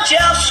can watch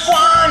Alf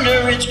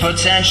squander its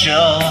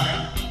potential.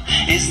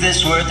 Is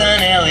this worth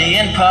an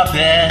alien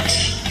puppet?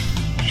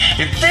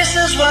 If this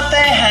is what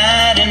they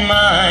had in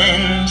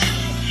mind,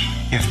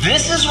 if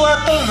this is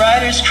what the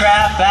writers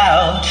crap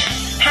out,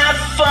 have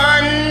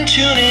fun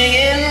tuning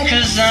in,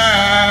 'cause I'm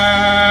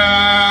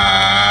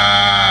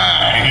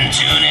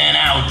tuning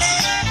out.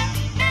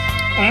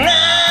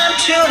 I'm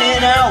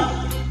tuning out.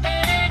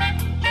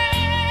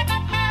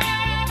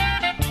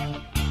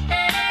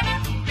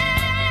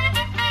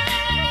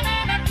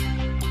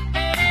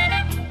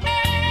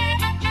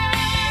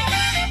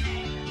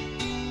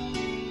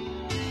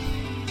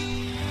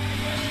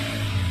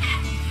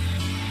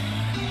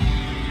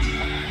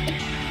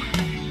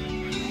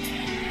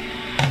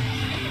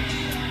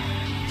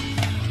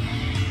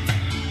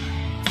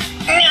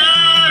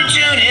 I'm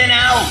tuning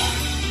out.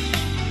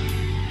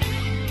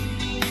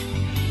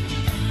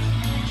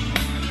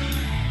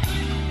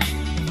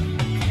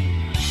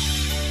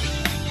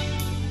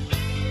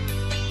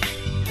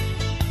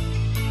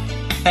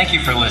 Thank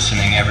you for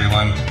listening,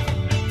 everyone.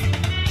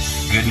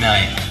 Good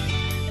night.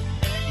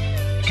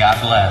 God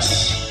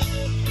bless.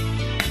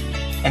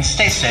 And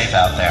stay safe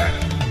out there.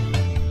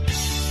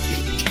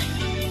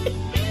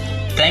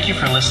 Thank you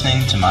for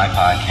listening to my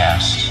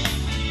podcast.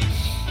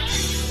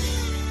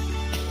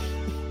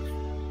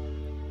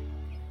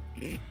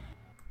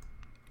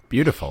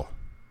 Beautiful.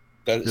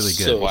 That is really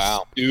good. So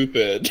Wow.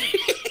 stupid.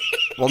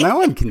 Well,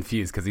 now I'm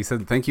confused because he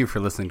said, "Thank you for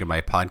listening to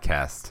my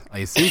podcast." I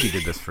assumed he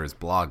did this for his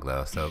blog,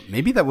 though, so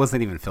maybe that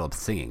wasn't even Philip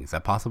singing. Is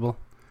that possible?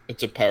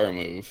 It's a power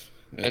move.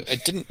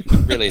 It didn't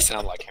really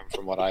sound like him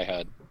from what I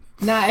heard.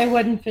 Nah, it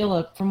wasn't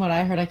Philip. From what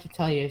I heard, I could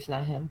tell you it's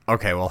not him.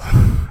 Okay, well,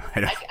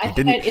 I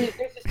didn't. There's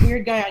this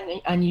weird guy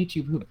on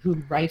YouTube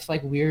who writes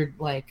like weird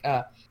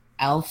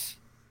Alf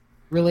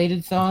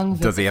related songs.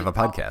 Does he have a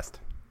podcast?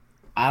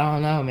 I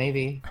don't know,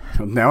 maybe.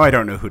 Now I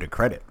don't know who to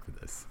credit for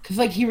this. Because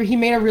like he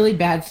made a really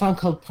bad song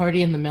called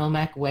 "Party in the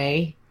Melmac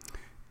Way."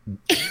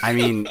 I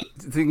mean,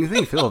 the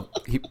thing, Philip,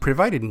 he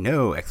provided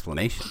no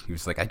explanation. He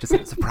was like, "I just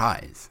had a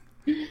surprise,"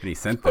 and he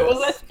sent this.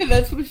 Well,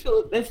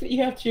 that's what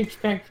you have to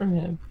expect from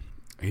him.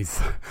 He's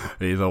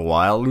a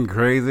wild and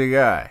crazy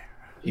guy.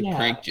 He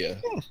pranked you.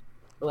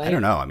 Like, I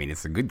don't know. I mean,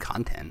 it's a good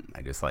content.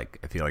 I feel like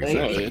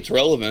It's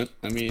relevant.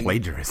 I mean,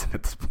 plagiarism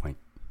at this point.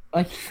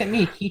 Like he sent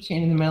me a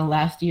keychain in the mail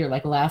last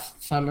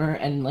summer,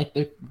 and like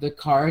the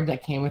card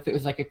that came with it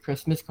was like a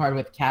Christmas card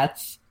with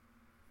cats.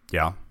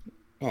 Yeah.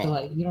 oh, So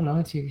like you don't know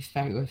what to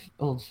expect with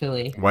old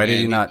Philly. Why did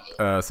he not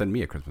send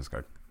me a Christmas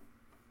card?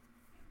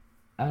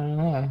 I don't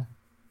know.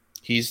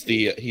 he's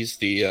the who's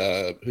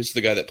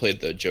the guy that played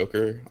the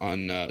Joker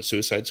on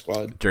Suicide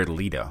Squad? Jared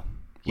Leto.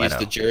 He is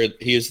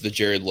the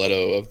Jared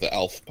Leto of the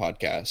Alf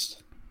podcast.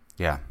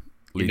 Yeah.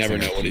 You never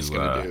know what he's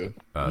gonna do.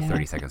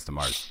 30 Seconds to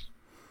Mars.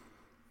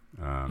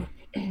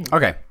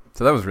 Okay,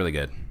 so that was really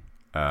good.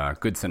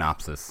 Good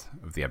synopsis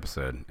of the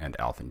episode and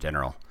Alf in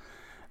general.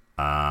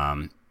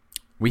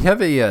 We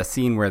have a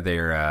scene where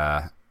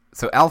they're...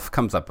 so Alf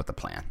comes up with a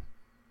plan.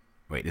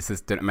 Wait,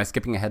 am I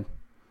skipping ahead?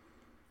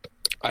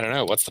 I don't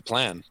know. What's the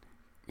plan?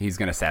 He's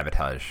going to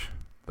sabotage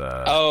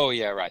Oh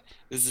yeah, right.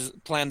 This is a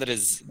plan that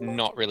is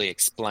not really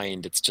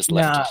explained. It's just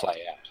left to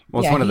play out.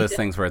 Well, it's one of those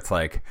things where it's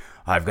like,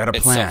 I've got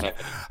a plan.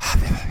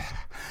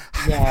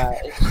 Yeah,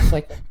 it's just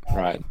like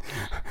right.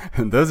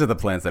 And those are the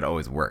plans that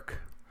always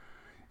work.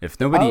 If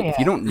if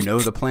you don't know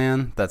the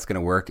plan, that's going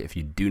to work. If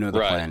you do know the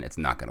plan, it's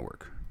not going to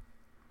work.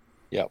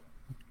 Yep.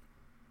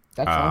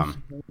 That's also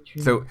very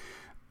true. So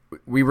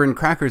we were in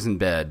Crackers in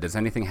bed. Does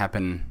anything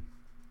happen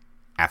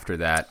after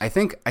that? I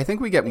think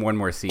we get one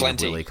more scene of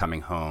Willie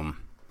coming home.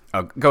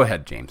 Oh, go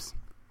ahead, James.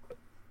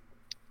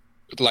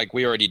 Like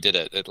we already did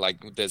it.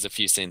 Like there's a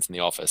few scenes in the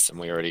office, and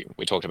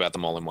we talked about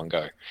them all in one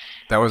go.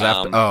 That was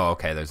after. Oh,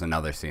 okay. There's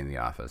another scene in the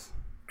office.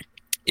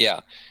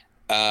 Yeah,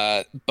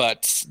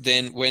 but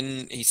then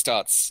when he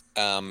starts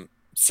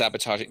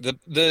sabotaging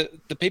the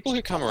people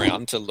who come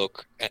around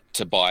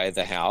to buy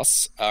the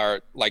house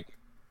are like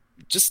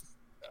just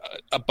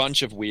a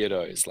bunch of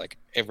weirdos. Like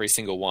every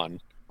single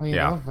one. Oh,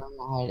 yeah.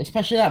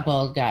 Especially that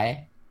bald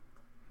guy.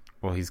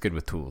 Well, he's good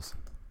with tools.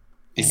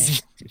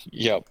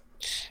 Yep.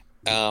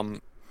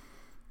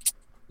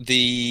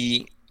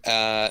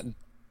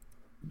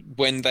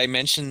 When they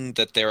mention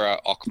that there are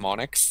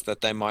ochmonics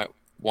that they might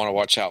want to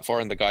watch out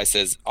for, and the guy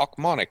says,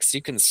 ochmonics,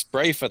 you can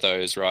spray for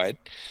those, right?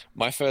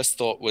 My first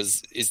thought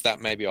was, is that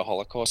maybe a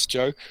Holocaust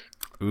joke?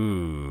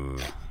 Ooh.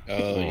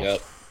 Oh,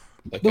 yep.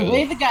 Like the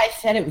way the guy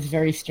said it was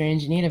very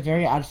strange, and he had a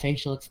very odd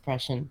facial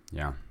expression.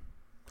 Yeah.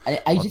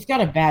 I just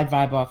got a bad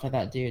vibe off of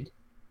that dude.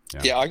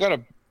 Yeah, I got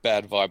a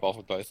bad vibe off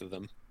of both of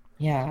them.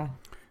 Yeah.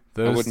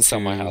 I wouldn't sell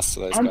my house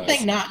to those guys. I'm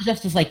saying not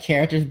just as like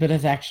characters, but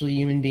as actually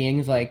human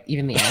beings, like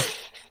even the actors.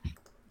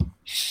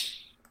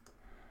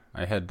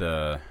 I had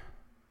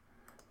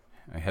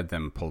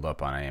them pulled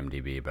up on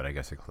IMDb, but I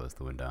guess I closed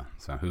the window.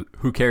 So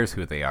who cares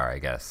who they are? I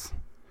guess.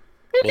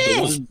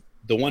 Well,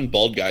 the one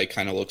bald guy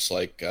kind of looks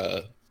like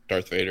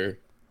Darth Vader.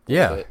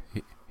 Yeah,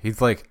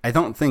 he's like. I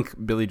don't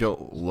think Billy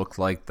Joel looked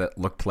like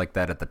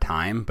that at the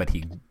time, but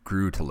he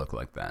grew to look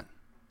like that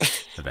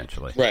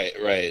eventually.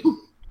 Right.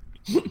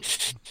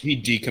 He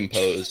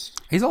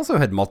decomposed. He's also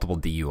had multiple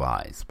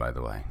DUIs, by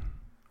the way.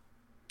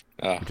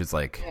 Which is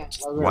like,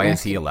 why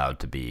is he allowed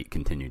to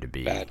continue to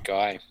be bad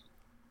guy,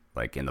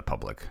 like in the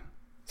public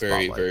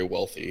very spotlight? very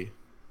wealthy?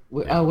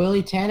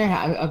 Willie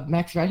Tanner,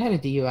 Max Wright had a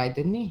DUI,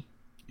 didn't he?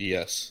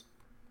 Yes,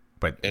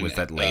 but was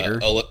that later?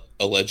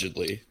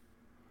 Allegedly.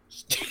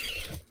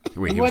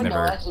 Wait, he was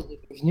never. Allegedly.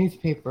 There's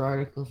newspaper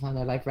articles on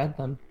it. I've read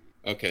them.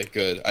 Okay,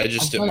 good. I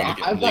just didn't want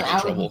to get in legal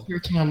trouble.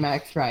 Searching on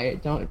Max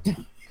Wright. Don't.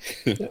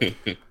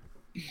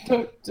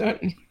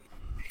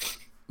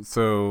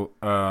 So,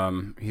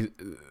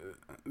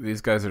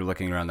 these guys are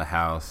looking around the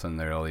house, and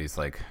there are all these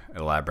like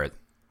elaborate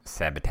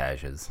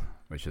sabotages,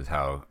 which is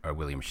how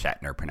William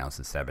Shatner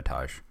pronounces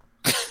sabotage.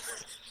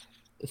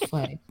 It's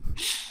funny.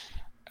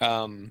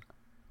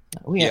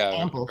 We have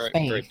ample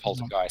space. Very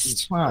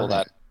poltergeist. All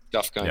that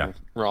stuff going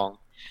wrong.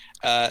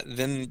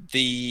 Then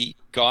the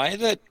guy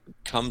that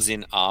comes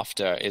in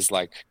after is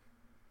like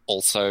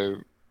also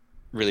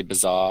really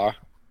bizarre,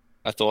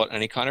 I thought,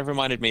 and he kind of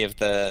reminded me of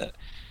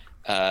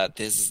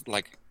there's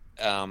like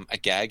a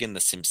gag in The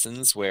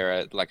Simpsons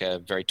where like a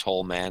very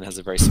tall man has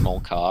a very small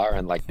car,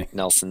 and like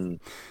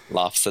Nelson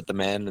laughs at the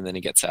man, and then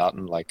he gets out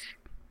and like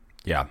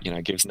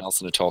gives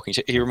Nelson a talking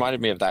to. He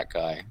reminded me of that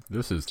guy.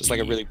 This is just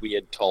like a really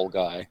weird tall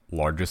guy.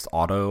 Largest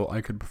auto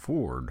I could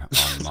afford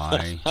on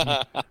my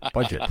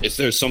budget. Is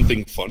there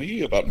something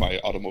funny about my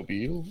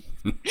automobile?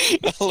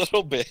 A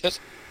little bit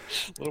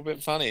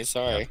funny.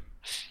 Sorry. Yeah.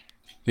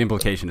 The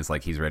implication is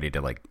like he's ready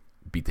to like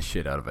beat the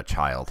shit out of a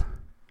child,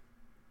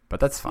 but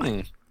that's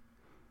fine.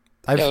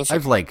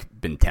 I've like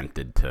been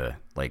tempted to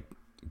like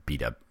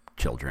beat up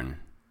children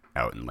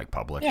out in like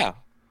public. Yeah,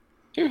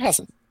 who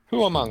hasn't?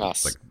 Who among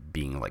us? Like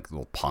being like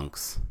little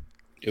punks.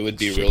 It would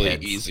be really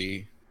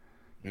easy.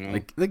 You know?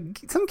 Like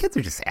some kids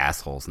are just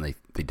assholes, and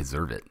they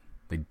deserve it.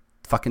 They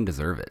fucking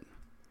deserve it.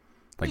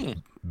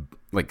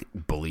 Like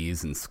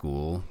bullies in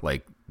school,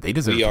 like they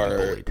deserve to be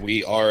bullied.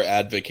 We are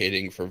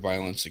advocating for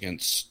violence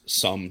against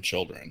some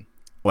children.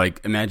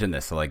 Like imagine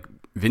this: so, like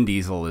Vin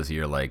Diesel is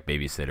your like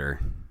babysitter.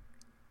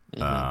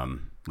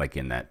 Like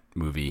in that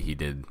movie he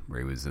did where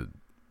he was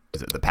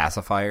is it The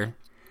Pacifier?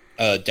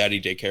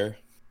 Daddy Daycare.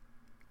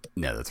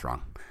 No, that's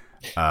wrong.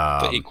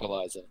 The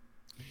Equalizer.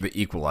 The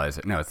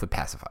Equalizer. No, it's The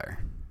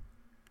Pacifier,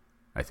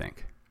 I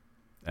think.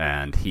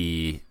 And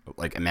he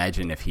like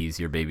imagine if he's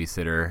your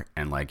babysitter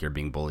and like you're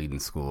being bullied in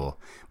school.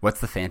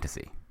 What's the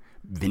fantasy?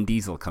 Vin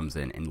Diesel comes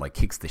in and like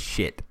kicks the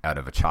shit out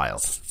of a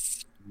child,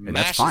 and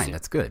that's fine.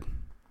 That's good.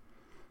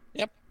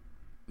 Yep.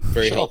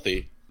 Very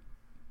healthy.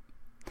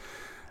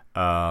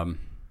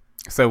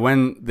 So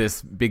when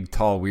this big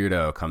tall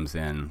weirdo comes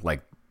in,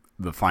 like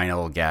the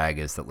final gag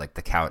is that like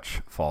the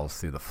couch falls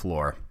through the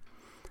floor.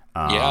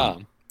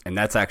 And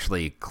that's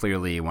actually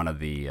clearly one of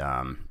the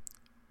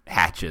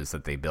hatches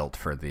that they built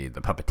for the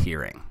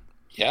puppeteering.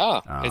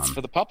 Yeah, it's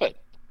for the puppet.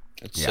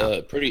 It's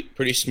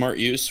pretty smart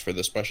use for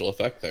the special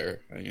effect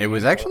there. It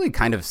was actually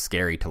kind of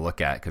scary to look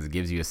at because it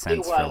gives you a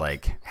sense for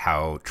like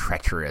how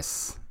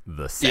treacherous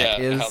the set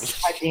is.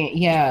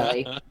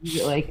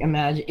 Like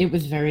imagine it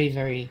was very,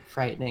 very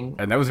frightening.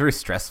 And that was very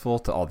stressful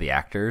to all the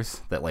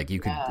actors that like you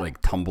could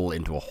like tumble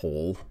into a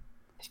hole.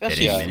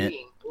 Especially at any minute.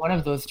 One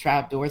of those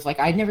trap doors. Like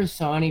I never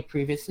saw any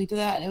previously to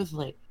that. And it was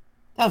like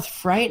that was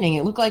frightening.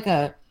 It looked like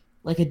a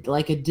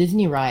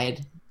Disney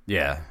ride.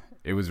 Yeah,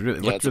 it was really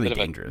looked really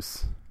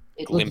dangerous.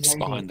 It glimpse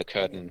behind the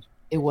curtain.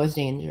 It was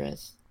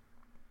dangerous.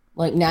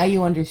 Like now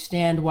you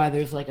understand why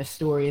there's like a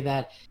story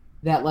that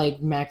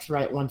like Max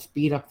Wright once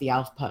beat up the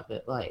Alf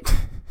puppet. Like,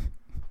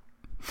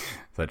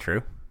 is that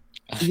true?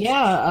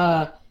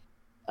 Yeah.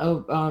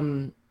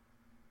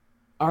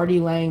 Artie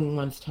Lang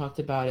once talked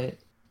about it.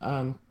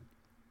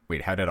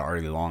 Wait, how did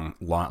Artie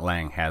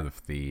Lang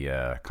have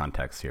the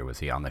context here? Was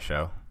he on the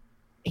show?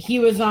 He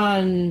was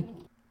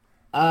on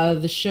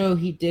the show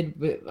he did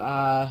with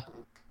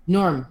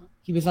Norm.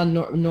 He was on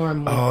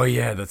Norm. Oh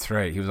yeah, that's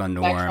right. He was on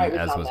Norm,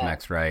 as was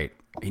Max Wright.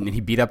 And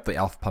he beat up the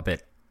Alf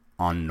puppet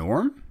on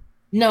Norm?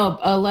 No,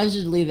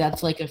 allegedly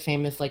that's like a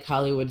famous like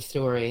Hollywood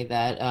story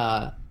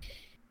that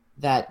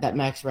that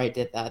Max Wright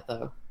did that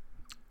though.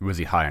 Was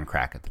he high on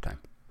crack at the time?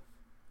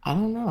 I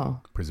don't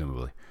know.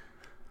 Presumably.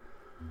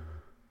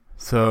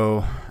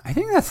 So I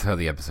think that's how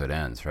the episode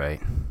ends,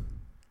 right?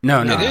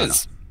 No, it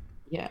is.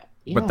 Yeah,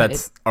 but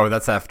that's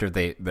after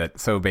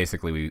so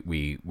basically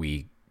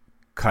we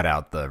cut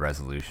out the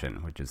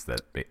resolution, which is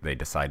that they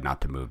decide not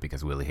to move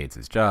because Willie hates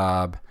his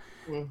job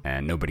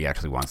and nobody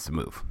actually wants to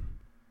move.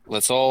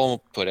 Let's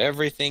all put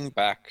everything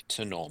back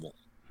to normal.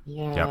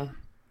 Yeah.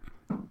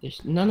 Yep.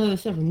 None of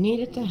this ever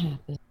needed to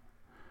happen.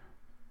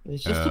 It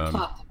was just a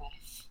plot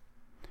device.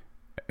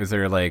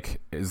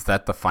 Is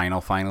that the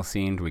final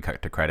scene? Do we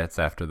cut to credits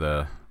after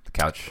the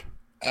couch?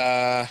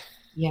 Yeah.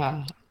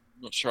 I'm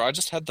not sure. I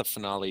just had the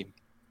finale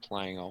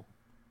playing. I'll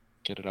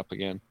get it up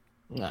again.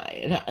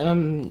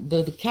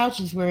 The couch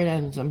is where it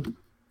ends.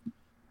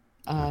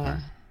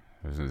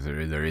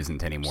 There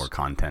isn't any more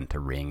content to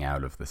wring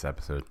out of this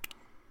episode.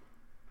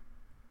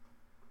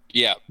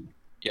 Yeah,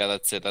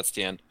 that's it. That's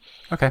the end.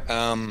 Okay.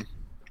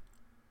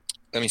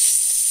 Let me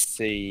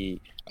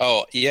see.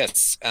 Oh,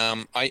 yes.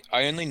 I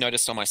only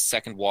noticed on my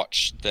second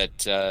watch that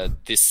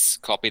this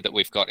copy that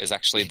we've got is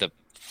actually the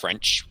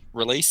French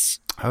release.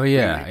 Oh,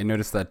 yeah. I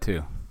noticed that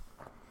too.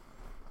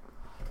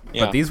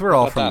 Yeah, but these were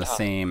all from the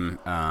same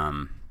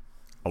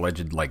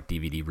alleged like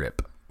DVD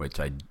rip, which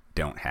I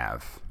don't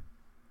have.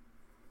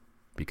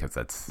 Because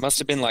that's... Must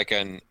have been like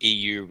an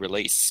EU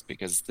release,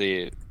 because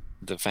the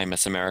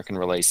famous American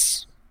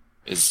release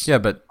is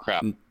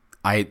crap.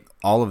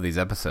 All of these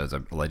episodes,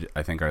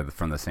 I think, are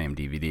from the same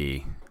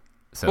DVD.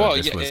 So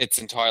it's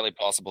entirely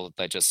possible that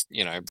they just,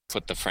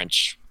 put the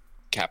French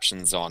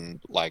captions on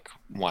like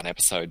one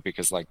episode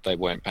because like they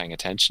weren't paying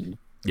attention.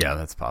 Yeah,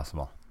 that's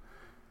possible.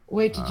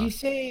 Wait, did you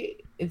say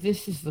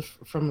this is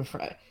from the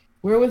French?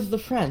 Where was the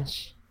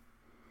French?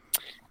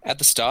 At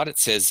the start, it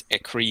says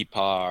 "écrit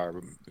par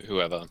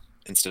whoever"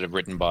 instead of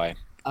 "written by."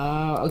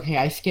 Okay.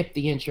 I skipped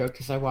the intro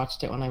because I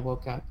watched it when I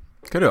woke up.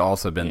 Could have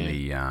also been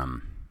the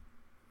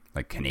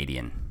like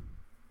Canadian.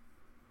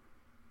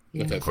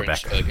 With the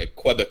French, like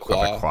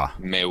Quebecois.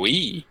 Mais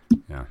oui.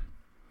 Yeah.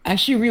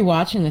 Actually,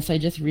 rewatching this, I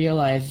just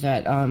realized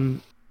that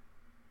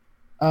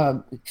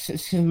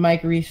since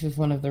Mike Reese is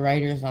one of the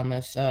writers on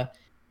this,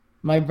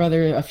 my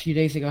brother a few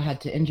days ago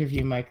had to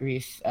interview Mike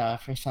Reese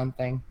for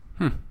something.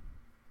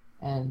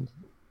 And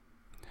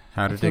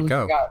how did it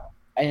go?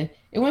 It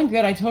went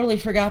good. I totally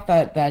forgot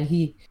that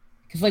he,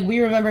 because like we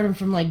remembered him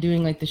from like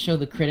doing like the show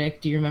The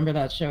Critic. Do you remember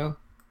that show?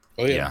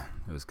 Oh yeah,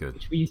 it was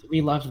good.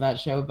 We loved that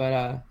show,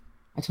 but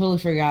I totally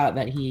forgot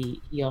that he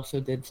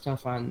also did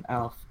stuff on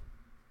Alf.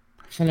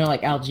 So I know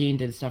like Al Jean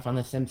did stuff on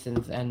The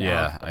Simpsons and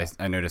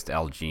I noticed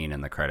Al Jean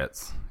in the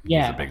credits.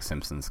 He's a big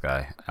Simpsons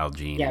guy. Al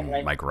Jean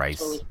and Mike Rice.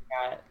 Totally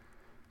forgot.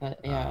 But,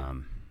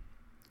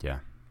 yeah.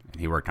 And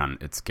he worked on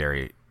It's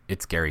Gary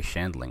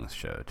Shandling's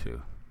show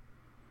too.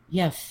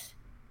 Yes.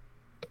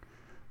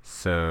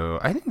 So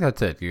I think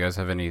that's it. Do you guys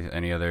have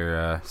any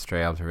other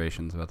stray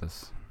observations about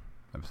this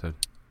episode?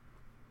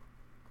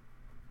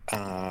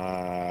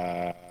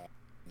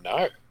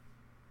 No.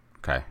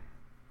 Okay.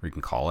 We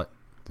can call it.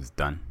 It's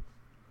done.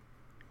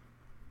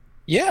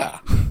 Yeah.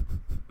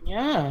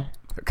 Yeah.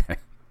 Okay.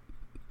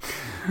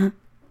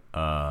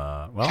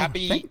 Well,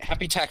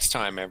 happy tax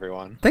time,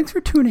 everyone. Thanks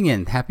for tuning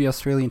in. Happy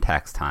Australian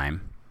tax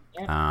time.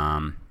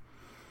 Yeah.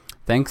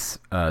 Thanks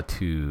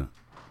to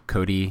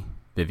Cody,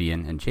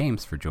 Vivian, and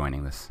James for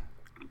joining this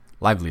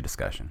lively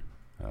discussion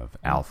of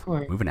Alf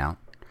moving out.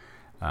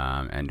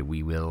 And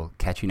we will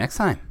catch you next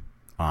time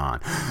on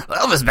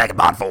Elvis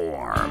Vagabond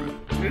Form.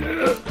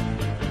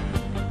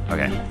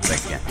 Okay,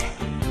 thanks again.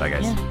 Bye,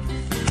 guys.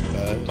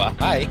 Bye.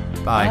 Bye.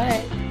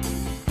 Bye.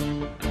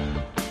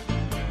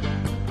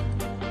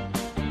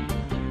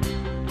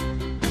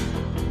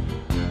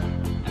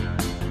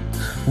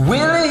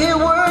 Willie, he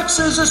works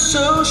as a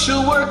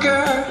social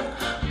worker,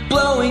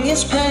 blowing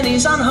his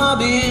pennies on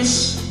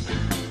hobbies.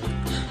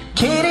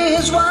 Katie,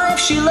 his wife,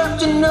 she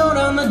left a note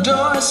on the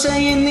door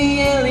saying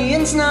the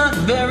alien's not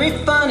very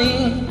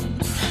funny.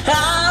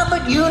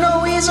 But you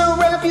know he's a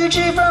refugee.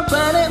 refugee from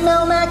planet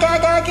Melmac.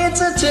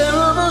 It's a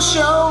terrible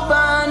show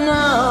by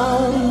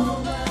now.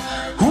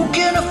 Who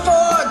can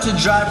afford to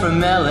drive from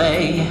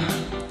LA,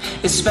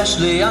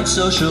 especially on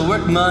social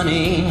work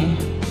money?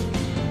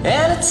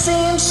 And it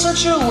seems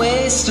such a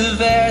waste of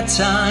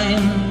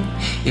airtime,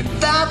 if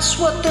that's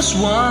what this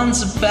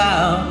one's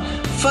about.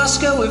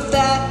 Fusco, if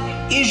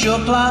that is your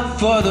plot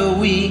for the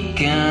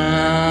week, I'm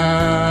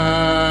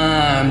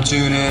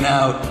tuning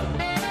out.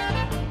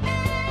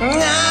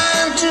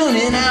 I'm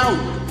tuning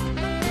out.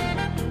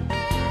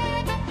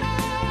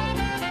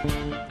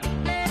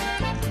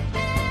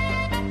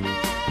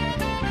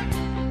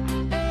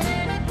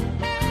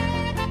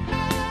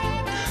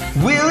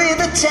 Willie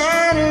the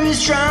Tanner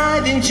is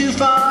driving too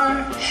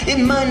far. It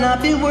might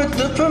not be worth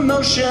the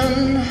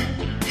promotion.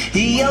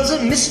 He yells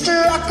at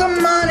Mr.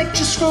 Acamonic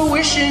just for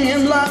wishing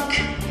him luck,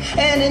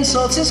 and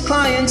insults his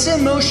client's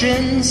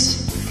emotions.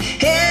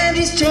 And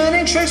he's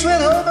turning tricks with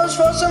hobos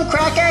for some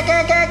crack.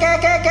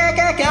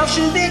 Alf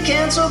should be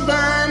cancelled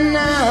by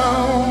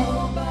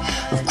now.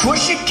 Of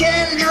course you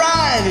can't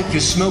drive if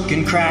you're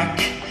smoking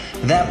crack.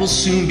 That will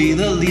soon be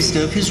the least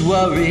of his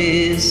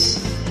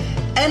worries.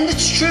 And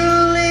it's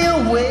truly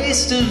a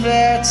waste of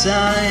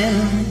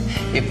airtime,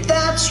 if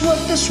that's what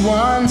this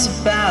one's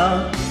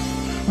about.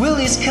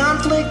 Willie's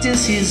conflict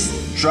is he's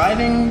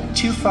driving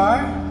too far.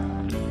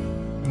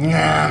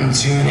 I'm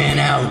tuning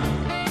out.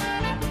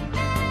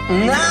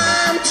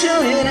 I'm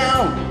tuning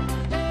out.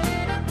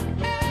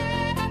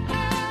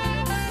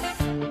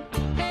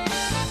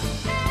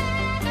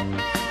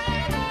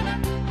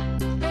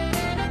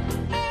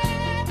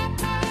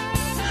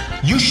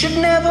 You should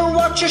never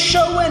watch a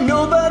show where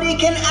nobody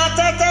can act.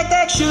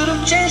 Should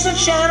have changed the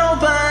channel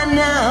by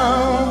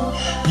now.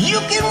 You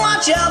can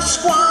watch Alf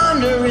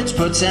squander its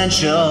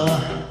potential.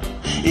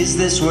 Is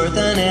this worth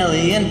an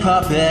alien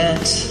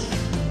puppet?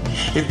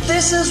 If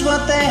this is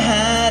what they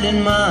had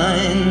in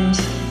mind,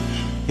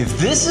 if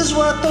this is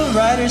what the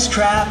writers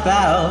crap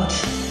out,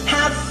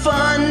 have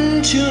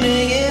fun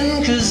tuning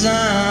in, 'cause I'm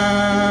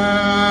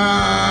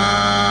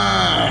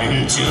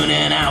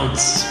tuning out.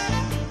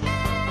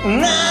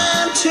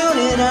 I'm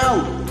tuning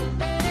out.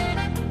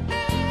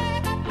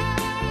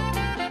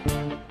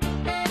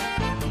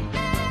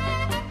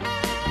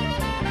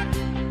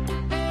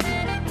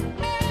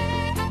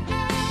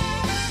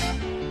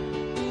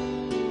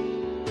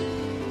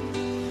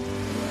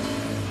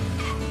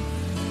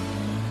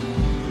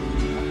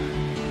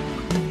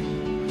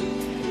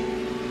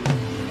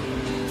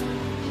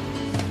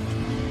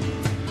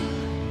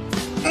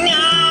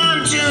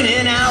 I'm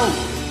tuning out.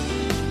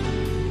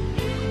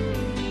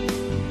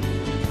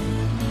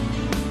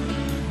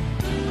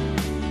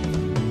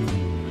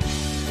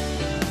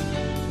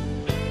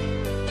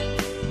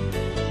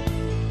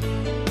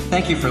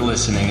 Thank you for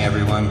listening,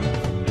 everyone.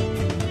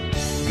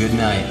 Good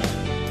night.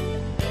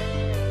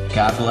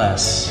 God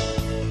bless.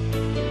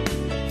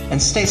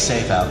 And stay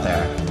safe out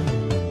there.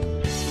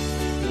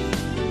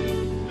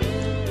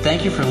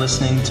 Thank you for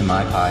listening to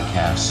my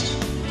podcast.